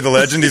be Larry the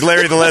legend. He's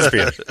Larry the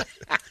lesbian.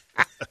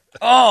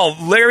 Oh,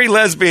 Larry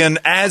lesbian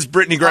as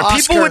Brittany Griner.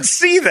 Oscar. People would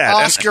see that.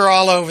 Oscar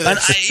all over And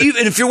this.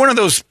 even if you're one of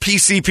those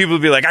PC people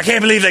who'd be like, I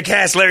can't believe they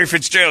cast Larry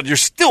Fitzgerald, you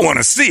still want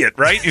to see it,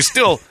 right? You're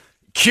still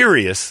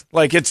curious.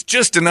 Like, it's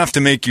just enough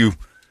to make you,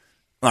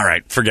 all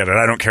right, forget it.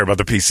 I don't care about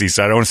the PC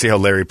side. I want to see how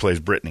Larry plays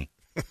Brittany.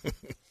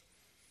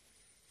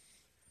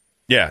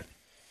 Yeah.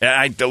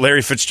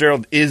 Larry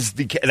Fitzgerald is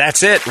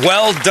that's it.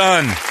 Well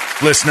done,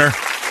 listener.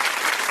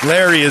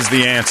 Larry is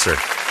the answer.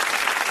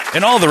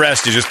 And all the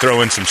rest, you just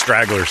throw in some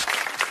stragglers.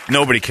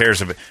 Nobody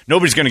cares if it.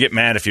 Nobody's going to get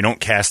mad if you don't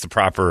cast the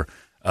proper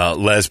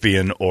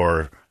lesbian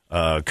or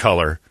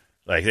color.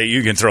 Like,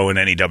 you can throw in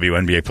any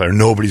WNBA player.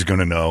 Nobody's going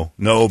to know.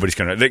 Nobody's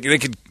going to. They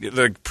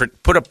could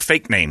put up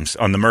fake names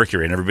on the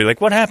Mercury and everybody be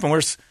like, what happened?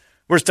 Where's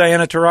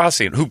Diana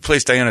Taurasi? And who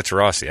plays Diana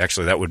Taurasi?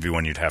 Actually, that would be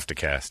one you'd have to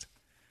cast.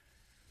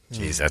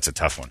 Jeez, that's a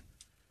tough one.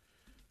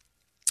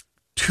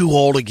 Too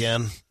old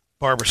again.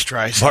 Barbara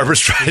Streisand. Barbara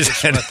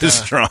Streisand is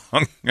strong.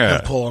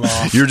 Yeah. Pull it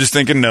off. You're just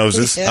thinking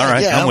noses. Yeah, All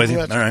right, yeah, I'm with you.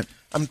 I'm- All right.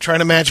 I'm trying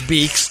to match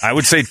beaks. I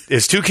would say,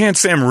 is Toucan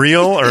Sam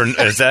real, or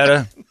is that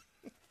a...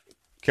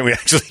 Can we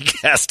actually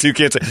cast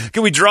Toucan Sam?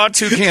 Can we draw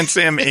Toucan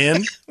Sam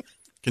in?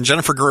 Can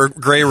Jennifer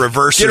Grey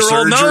reverse Get her her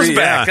old surgery? nose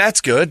back. Yeah.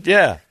 That's good,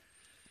 yeah.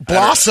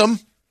 Blossom.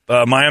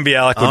 Mayim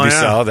Bialik would Oh, be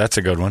yeah. solid. That's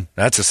a good one.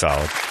 That's a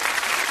solid.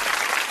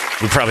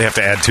 We probably have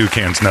to add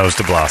Toucan's nose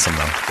to Blossom,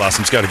 though.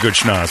 Blossom's got a good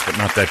schnoz, but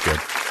not that good.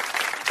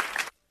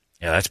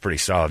 Yeah, that's pretty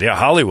solid. Yeah,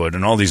 Hollywood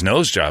and all these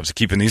nose jobs are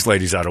keeping these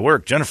ladies out of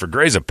work. Jennifer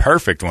Grey's a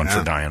perfect one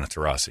for Diana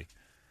Taurasi.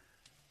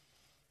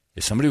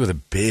 Is somebody with a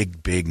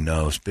big, big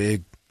nose,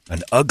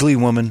 an ugly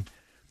woman,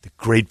 with a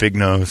great big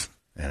nose,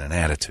 and an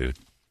attitude.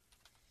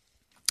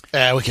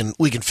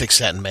 We can fix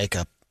that in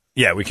makeup.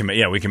 Yeah, we can.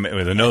 Yeah, we can.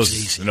 The nose,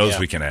 easy, the nose, yeah.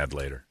 we can add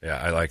later. Yeah,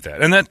 I like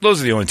that. And those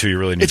are the only two you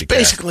really need It's to cast.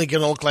 basically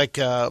going to look like,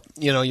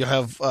 you'll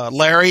have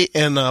Larry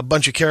and a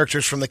bunch of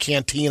characters from the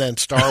Cantina and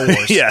Star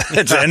Wars. Yeah,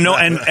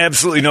 and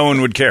absolutely no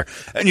one would care.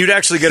 And you'd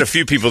actually get a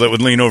few people that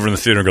would lean over in the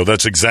theater and go,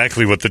 "That's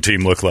exactly what the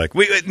team looked like."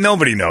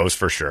 Nobody knows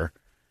for sure.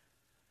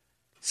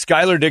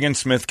 Skylar Diggins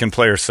Smith can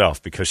play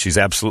herself because she's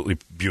absolutely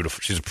beautiful.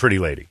 She's a pretty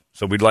lady,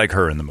 so we'd like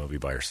her in the movie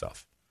by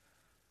herself.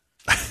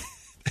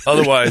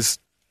 Otherwise,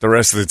 the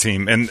rest of the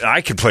team, and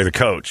I could play the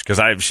coach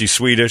because she's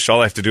Swedish.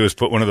 All I have to do is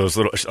put one of those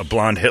a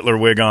blonde Hitler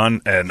wig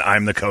on, and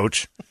I'm the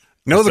coach.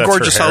 No, the That's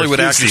gorgeous her hair. Hollywood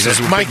actresses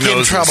with Might big get in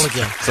noses. trouble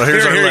again. So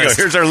here's our Here you list.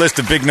 go. Here's our list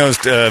of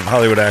big-nosed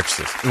Hollywood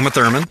actresses. Uma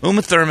Thurman.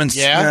 Uma Thurman's.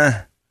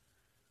 Yeah.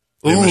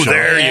 Ooh, Michelle.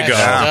 there Yeah, you go.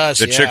 she does,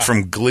 The yeah. chick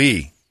from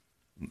Glee,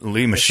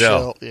 Lee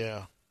Michelle.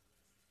 Yeah.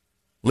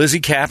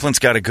 Lizzie Kaplan's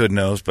got a good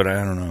nose, but I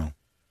don't know.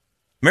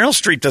 Meryl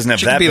Streep doesn't have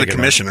She that could be big the a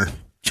commissioner. nose.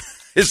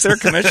 Is there a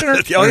commissioner?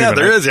 Oh, yeah,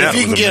 there is, yeah. If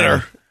you can get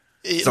her,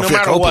 no Sophia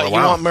matter what, Coppola, you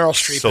wow. want Meryl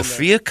Streep in there.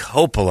 Sophia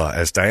Coppola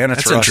as Diana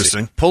That's Taurasi.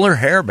 interesting. Pull her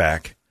hair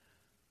back.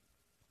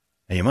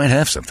 Hey, you might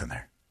have something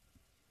there.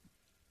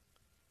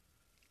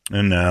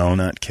 And no,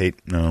 not Kate.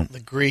 No. The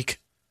Greek.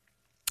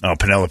 Oh,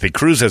 Penelope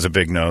Cruz has a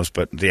big nose,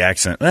 but the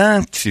accent,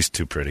 she's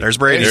too pretty. There's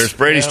Brady's. There's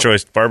Brady's Yeah.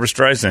 choice. Barbara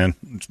Streisand.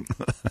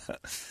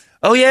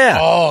 Oh, yeah.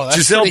 Oh, that's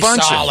Giselle pretty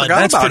Bundchen. solid. Forgot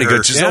That's about pretty her.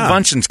 good. Giselle Yeah.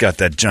 Bundchen's got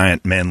that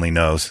giant manly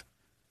nose.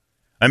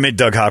 I made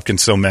Doug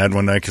Hopkins so mad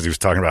one night because he was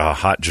talking about how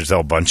hot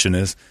Giselle Bundchen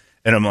is.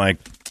 And I'm like,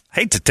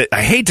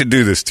 I hate to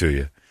do this to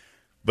you,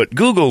 but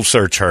Google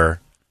search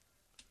her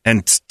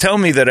and tell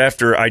me that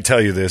after I tell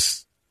you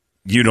this,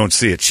 you don't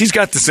see it. She's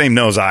got the same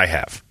nose I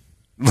have.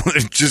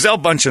 Giselle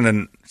Bundchen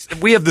and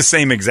we have the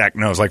same exact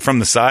nose. Like from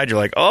the side, you're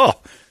like, oh,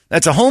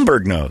 that's a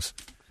Holmberg nose.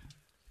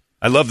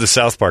 I love the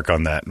South Park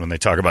on that when they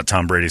talk about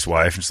Tom Brady's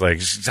wife. It's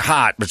like she's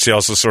hot, but she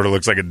also sort of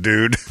looks like a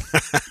dude.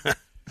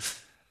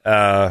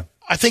 I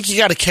think you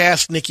got to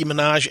cast Nicki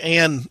Minaj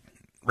and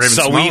Raven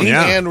Saweetie Simone,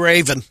 yeah. and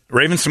Raven.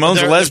 Raven Simone's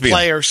They're a the lesbian.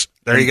 players.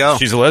 There you go.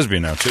 She's a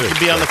lesbian now, too. To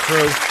be on the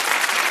crew.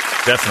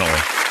 Definitely.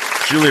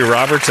 Julia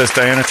Roberts as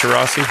Diana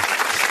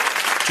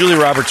Taurasi. Julia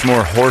Roberts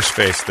more horse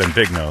face than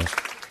big nose.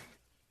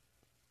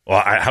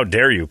 Well, how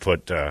dare you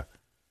put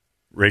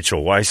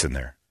Rachel Weisz in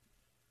there?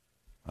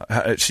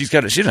 She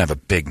doesn't have a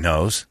big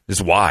nose.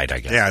 It's wide, I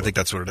guess. Yeah, I think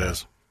that's what it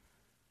is.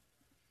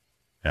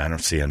 Yeah, I don't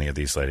see any of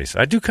these ladies.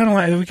 I do kind of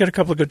like. We got a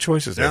couple of good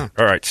choices there. Yeah.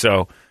 All right,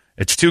 so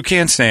it's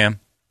Toucan Sam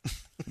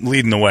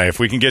leading the way. If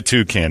we can get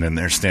Toucan in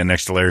there, stand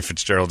next to Larry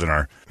Fitzgerald in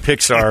our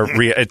Pixar.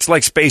 It's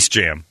like Space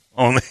Jam.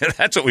 Only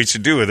that's what we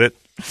should do with it.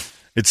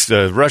 It's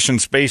the Russian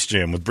Space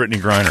Jam with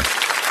Brittany Griner.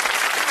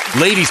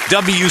 Ladies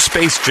W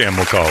Space Jam,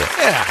 we'll call it.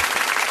 Yeah.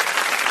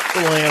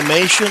 Little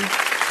animation.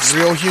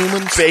 Real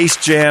humans. Space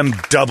Jam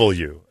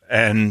W.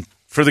 And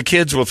for the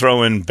kids, we'll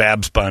throw in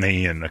Babs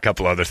Bunny and a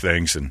couple other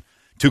things. And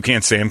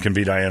Toucan Sam can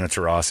be Diana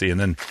Taurasi. And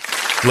then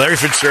Larry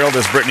Fitzgerald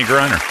as Brittany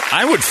Griner.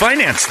 I would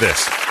finance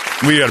this.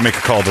 We got to make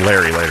a call to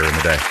Larry later in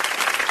the day.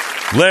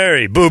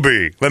 Larry,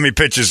 booby, let me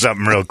pitch you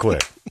something real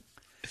quick.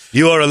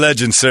 You are a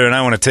legend, sir, and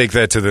I want to take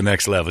that to the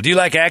next level. Do you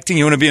like acting?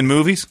 You want to be in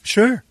movies?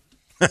 Sure.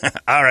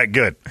 All right,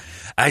 good.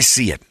 I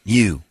see it.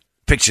 You.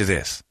 Picture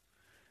this.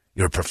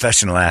 You're a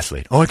professional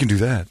athlete. Oh, I can do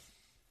that.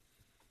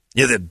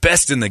 You're the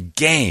best in the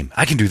game.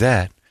 I can do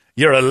that.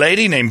 You're a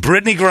lady named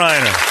Brittany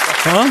Griner.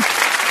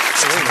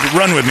 Huh?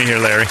 Run with me here,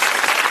 Larry.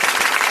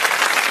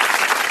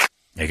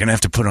 You're going to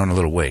have to put on a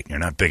little weight. You're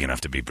not big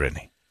enough to be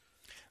Brittany.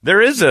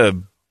 There is a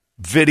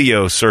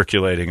video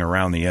circulating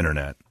around the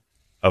internet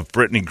of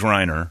Brittany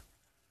Griner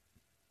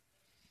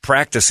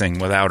practicing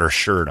without her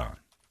shirt on.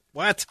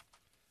 What?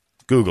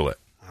 Google it.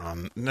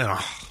 No.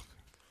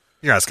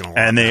 You're asking a lot.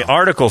 And the now.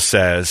 article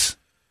says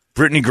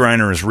Brittany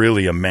Griner is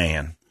really a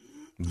man.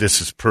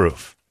 This is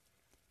proof.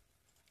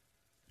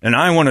 And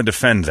I want to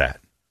defend that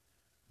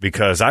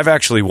because I've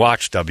actually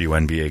watched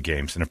WNBA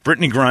games. And if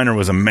Brittany Griner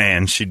was a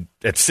man,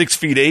 at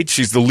 6'8",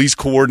 she's the least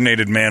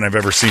coordinated man I've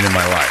ever seen in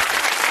my life.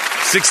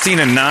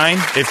 16-9.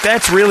 If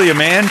that's really a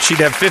man, she'd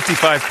have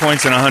 55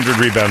 points and 100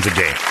 rebounds a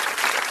game.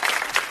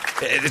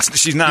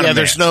 She's not a man.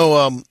 There's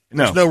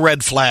no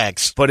red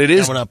flags. But it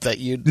is coming up that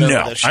you know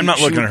No, that I'm not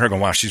looking at her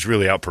going, wow, she's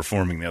really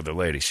outperforming the other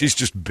lady. She's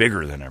just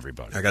bigger than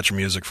everybody. I got your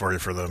music for you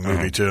for the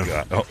movie, too.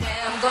 God. Oh.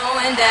 I'm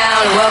going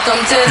down. Welcome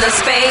to the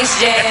Space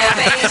Jam.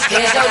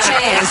 Here's your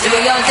chance. Do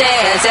your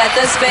dance at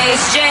the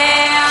Space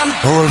Jam.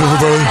 All right,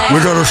 everybody.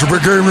 We got us a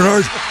big game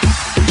tonight.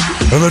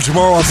 And then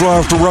tomorrow I fly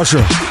off to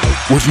Russia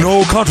with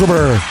no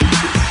contraband.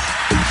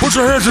 Put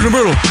your hands in the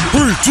middle.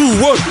 3,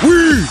 2, 1,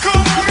 we!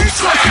 Come on and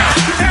slam.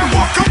 And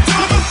welcome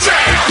to the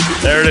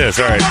jam. There it is.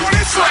 All right.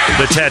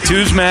 The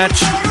tattoos match.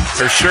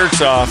 Her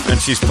shirt's off, and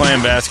she's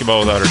playing basketball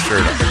without her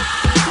shirt on.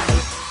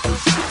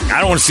 I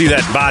don't want to see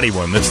that body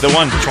one. That's the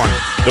one. Which one?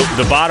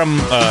 The bottom,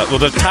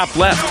 the top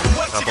left.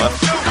 Top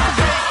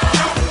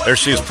left. There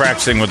she is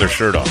practicing with her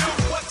shirt off.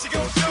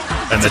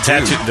 And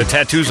the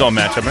tattoos all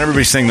match up. And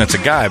everybody's saying that's a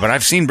guy, but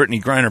I've seen Brittany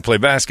Griner play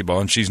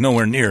basketball, and she's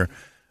nowhere near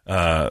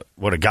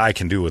what a guy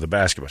can do with a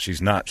basketball.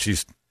 She's not.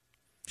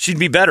 She'd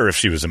be better if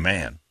she was a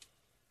man.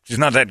 She's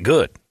not that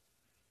good.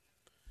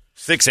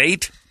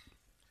 6'8",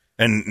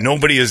 and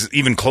nobody is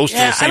even close to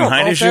the same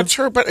height as you? That's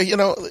her, but,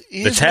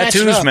 The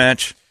tattoos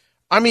match.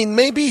 I mean,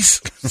 maybe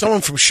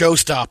someone from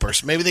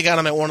Showstoppers. Maybe they got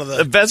him at one of the...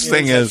 The best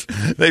thing is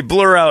they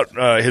blur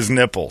out his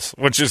nipples,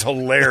 which is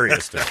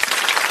hilarious.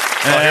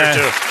 Here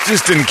too.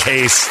 Just in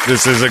case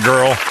this is a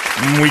girl,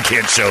 we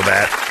can't show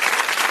that.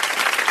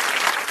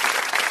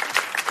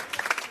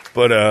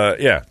 But,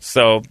 yeah,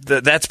 so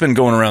that's been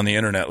going around the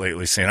internet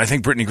lately saying, I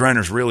think Brittany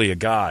Griner's really a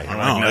guy.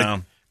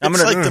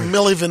 It's like the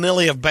Milli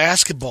Vanilli of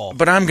basketball.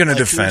 But I'm going to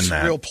defend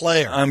that. A real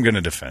player. I'm going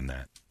to defend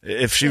that.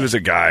 If she was a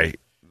guy,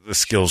 the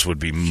skills would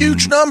be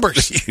huge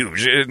numbers.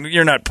 Huge.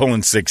 You're not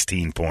pulling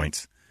 16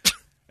 points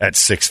at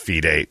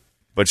 6'8".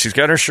 But she's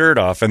got her shirt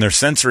off, and they're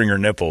censoring her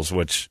nipples,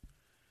 which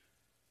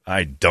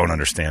I don't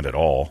understand at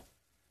all.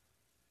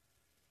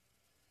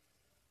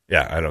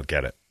 Yeah, I don't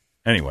get it.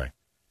 Anyway,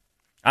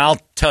 I'll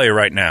tell you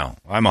right now,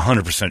 I'm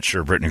 100%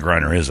 sure Brittany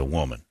Griner is a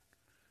woman.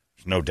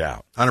 There's no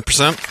doubt.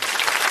 100%?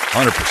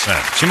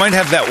 100%. She might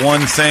have that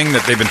one thing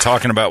that they've been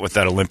talking about with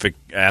that Olympic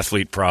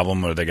athlete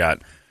problem where they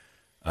got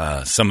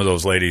some of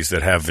those ladies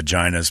that have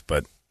vaginas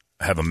but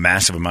have a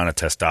massive amount of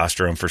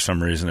testosterone for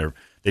some reason.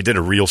 They did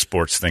a Real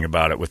Sports thing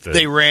about it with the...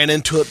 They ran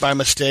into it by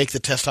mistake, the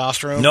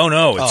testosterone?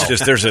 No. It's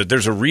just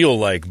there's a real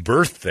like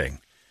birth thing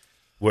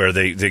where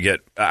they get...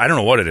 I don't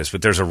know what it is,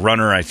 but there's a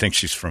runner, I think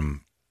she's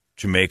from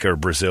Jamaica or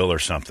Brazil or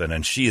something,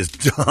 and she is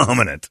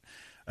dominant.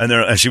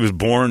 And she was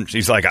born...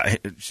 She's like,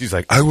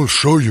 I will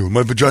show you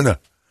my vagina.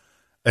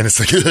 And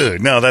it's like,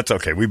 ugh, no, that's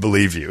okay. We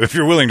believe you. If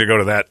you're willing to go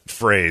to that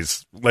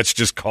phrase, let's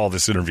just call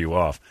this interview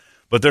off.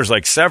 But there's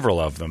like several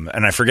of them,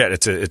 and I forget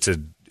it's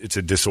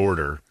a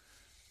disorder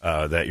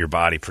that your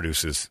body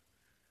produces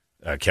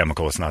a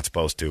chemical it's not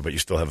supposed to, but you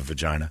still have a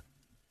vagina.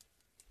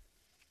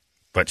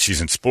 But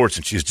she's in sports,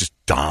 and she's just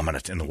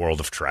dominant in the world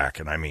of track,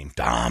 and I mean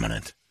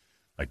dominant,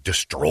 like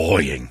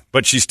destroying.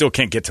 But she still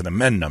can't get to the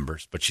men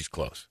numbers, but she's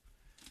close.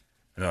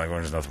 And they're like, well,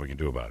 there's nothing we can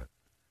do about it.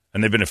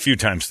 And there have been a few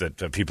times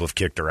that people have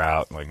kicked her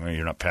out, like, well,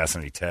 you're not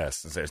passing any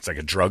tests. It's like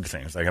a drug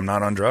thing. It's like, I'm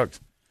not on drugs.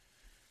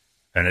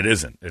 And it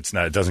isn't. It's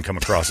not. It doesn't come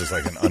across as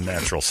like an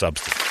unnatural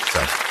substance. So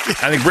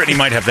I think Brittany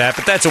might have that,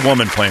 but that's a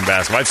woman playing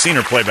basketball. I've seen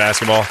her play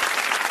basketball.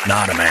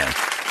 Not a man.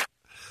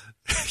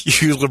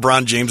 You use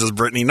LeBron James as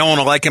Brittany. No one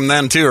will like him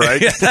then, too,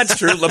 right? Yeah, that's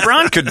true.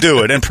 LeBron could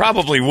do it and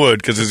probably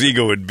would because his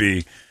ego would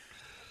be,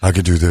 I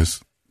could do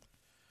this.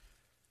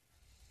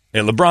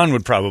 Yeah, LeBron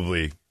would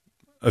probably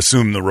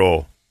assume the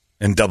role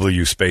in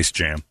W Space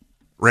Jam.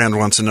 Rand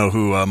wants to know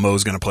who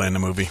Mo's going to play in the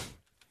movie.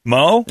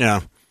 Mo?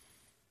 Yeah.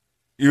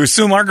 You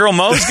assume our girl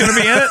Mo's going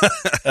to be in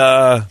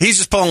it? He's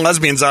just pulling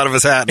lesbians out of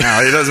his hat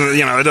now.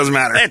 It doesn't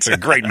matter. That's a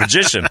great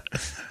magician.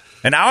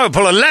 And I would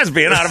pull a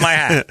lesbian out of my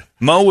hat.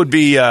 Mo would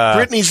be...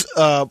 Brittany's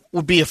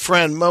would be a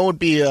friend. Mo would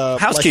be a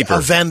housekeeper.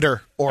 Like a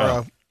vendor or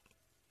a...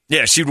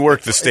 Yeah, she'd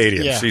work the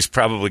stadium. Yeah. She's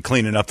probably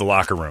cleaning up the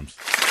locker rooms.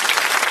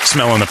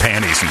 Smelling the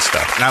panties and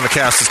stuff. Now the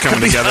cast is coming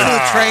together.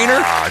 The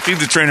trainer? She's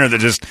the trainer that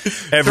just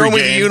every Throw me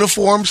game. the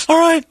uniforms. All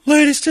right,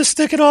 ladies, just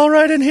stick it all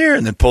right in here.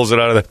 And then pulls it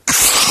out of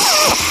the...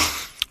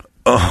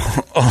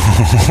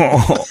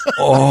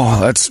 Oh,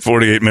 that's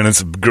 48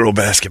 minutes of girl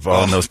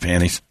basketball in those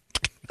panties.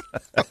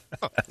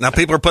 Now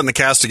people are putting the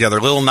cast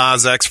together. Lil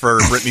Nas X for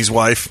Brittany's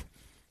wife.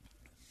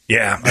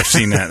 Yeah, I've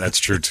seen that. That's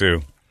true,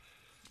 too.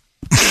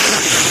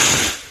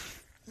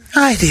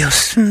 Ay,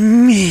 Dios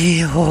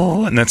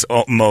mío. And that's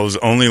Mo's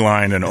only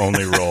line and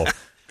only role.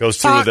 Goes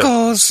through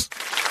Tacos.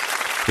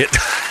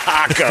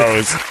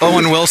 Tacos.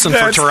 Owen Wilson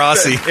for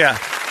Taurasi. Yeah.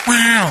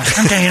 Wow,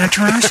 I'm Diana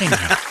Taurasi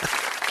now.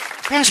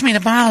 Pass me the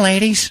ball,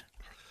 ladies.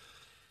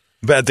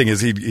 Bad thing is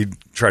he'd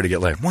try to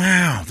get laid.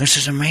 Wow, this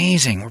is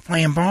amazing. We're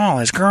playing ball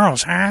as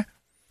girls, huh?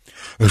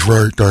 That's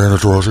right, Diana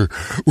Taurasi.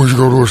 We should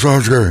go to a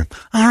Suns game.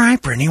 All right,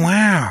 Brittany,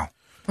 wow.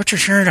 Put your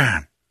shirt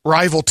on.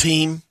 Rival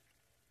team.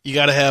 You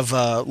got to have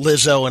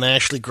Lizzo and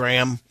Ashley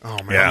Graham. Oh,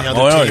 man. Yeah.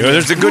 The team.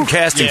 There's a good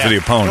casting for the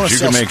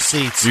opponents.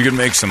 You can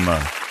make some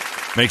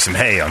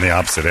hay on the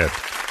opposite end.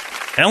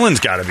 Ellen's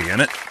got to be in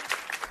it.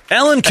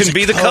 Ellen can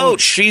be the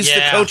coach. She's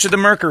the coach of the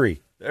Mercury.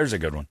 There's a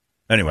good one.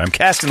 Anyway, I'm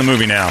casting the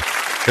movie now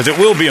because it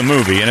will be a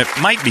movie and it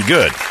might be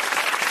good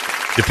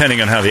depending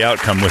on how the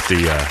outcome with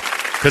the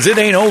because it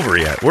ain't over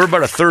yet. We're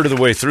about a third of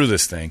the way through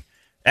this thing.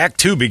 Act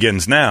 2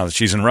 begins now.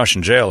 She's in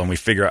Russian jail and we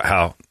figure out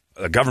how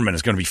the government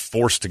is going to be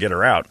forced to get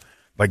her out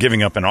by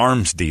giving up an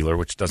arms dealer,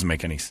 which doesn't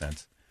make any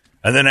sense.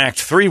 And then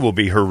Act 3 will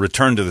be her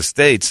return to the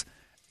States.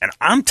 And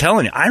I'm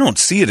telling you, I don't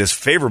see it as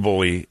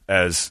favorably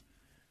as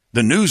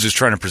the news is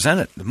trying to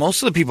present it.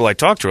 Most of the people I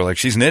talk to are like,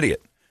 she's an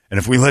idiot. And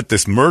if we let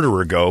this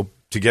murderer go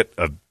to get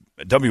a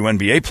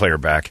WNBA player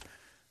back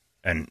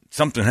and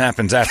something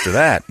happens after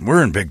that,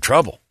 we're in big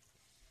trouble.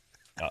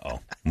 Uh-oh.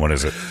 What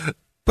is it?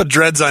 Put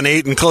dreads on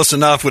 8 and close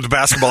enough with the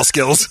basketball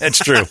skills. That's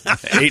true.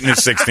 8 and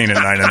 16 and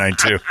 9 and 9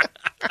 too.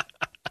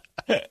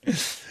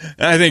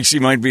 I think she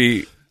might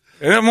be.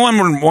 I'm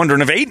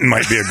wondering if Ayton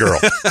might be a girl.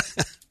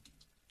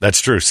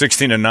 That's true.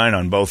 16 and 9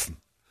 on both.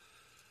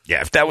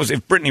 Yeah,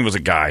 if Brittany was a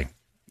guy,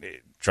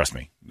 trust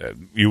me,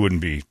 you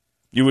wouldn't be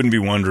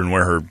wondering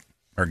where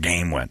her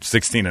game went.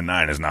 16 and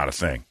 9 is not a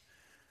thing.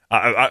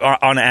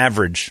 On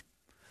average,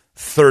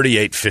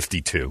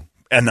 38.52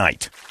 a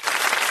night.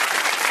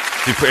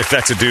 If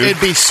that's a dude, it'd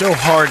be so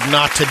hard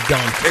not to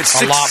dunk. It's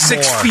a lot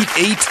more.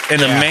 6'8",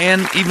 and a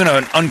man, even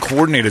an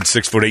uncoordinated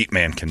 6'8"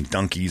 man, can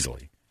dunk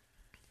easily.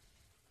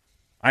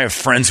 I have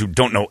friends who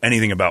don't know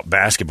anything about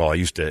basketball I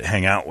used to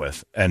hang out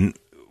with, and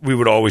we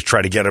would always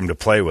try to get them to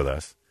play with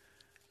us.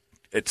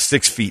 At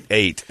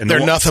 6'8", and they're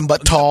nothing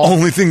but tall. The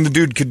only thing the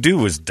dude could do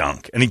was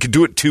dunk, and he could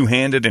do it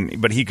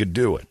two-handed, but he could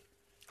do it.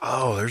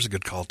 Oh, there's a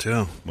good call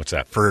too. What's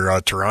that for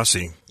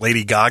Taurasi?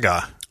 Lady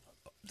Gaga.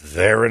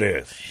 There it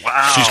is.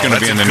 Wow, she's going to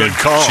be in the new.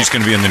 Call. She's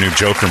going to be in the new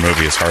Joker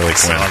movie as Harley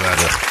Quinn.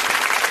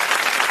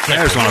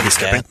 There's one I'll be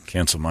skipping.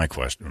 Cancel my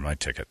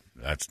ticket.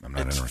 I'm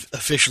not interested.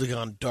 Officially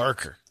gone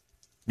darker.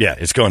 Yeah,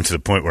 it's going to the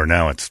point where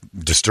now it's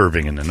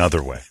disturbing in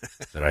another way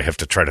that I have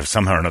to try to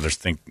somehow or another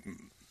think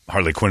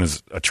Harley Quinn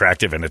is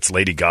attractive and it's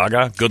Lady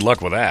Gaga. Good luck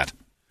with that.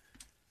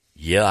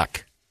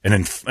 Yuck. And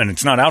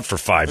it's not out for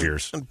 5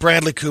 years. And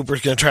Bradley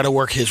Cooper's going to try to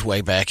work his way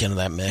back into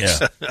that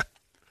mix. Yeah.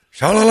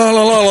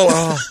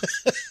 Sha-la-la-la-la-la-la.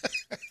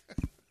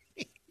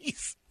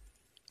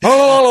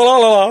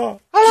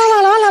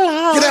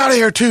 Get out of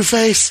here,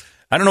 Two-Face.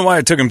 I don't know why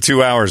it took him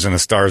 2 hours in A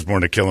Star Is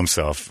Born to kill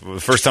himself.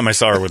 The first time I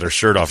saw her with her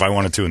shirt off, I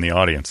wanted to in the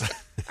audience.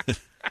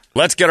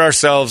 Let's get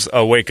ourselves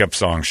a wake-up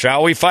song,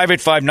 shall we?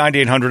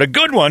 585-9800, a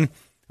good one. And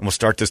we'll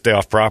start this day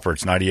off proper.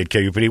 It's 98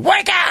 KUPD.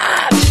 Wake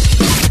up!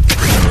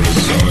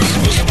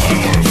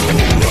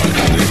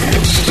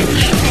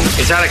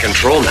 It's out of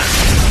control now.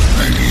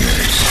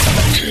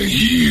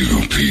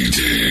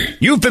 KUPD.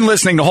 You've been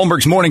listening to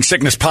Holmberg's Morning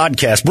Sickness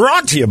Podcast,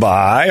 brought to you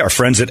by our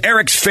friends at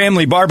Eric's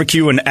Family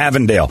Barbecue in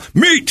Avondale.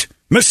 Meet,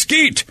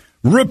 mesquite,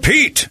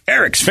 repeat.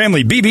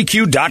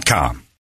 Eric'sFamilyBBQ.com.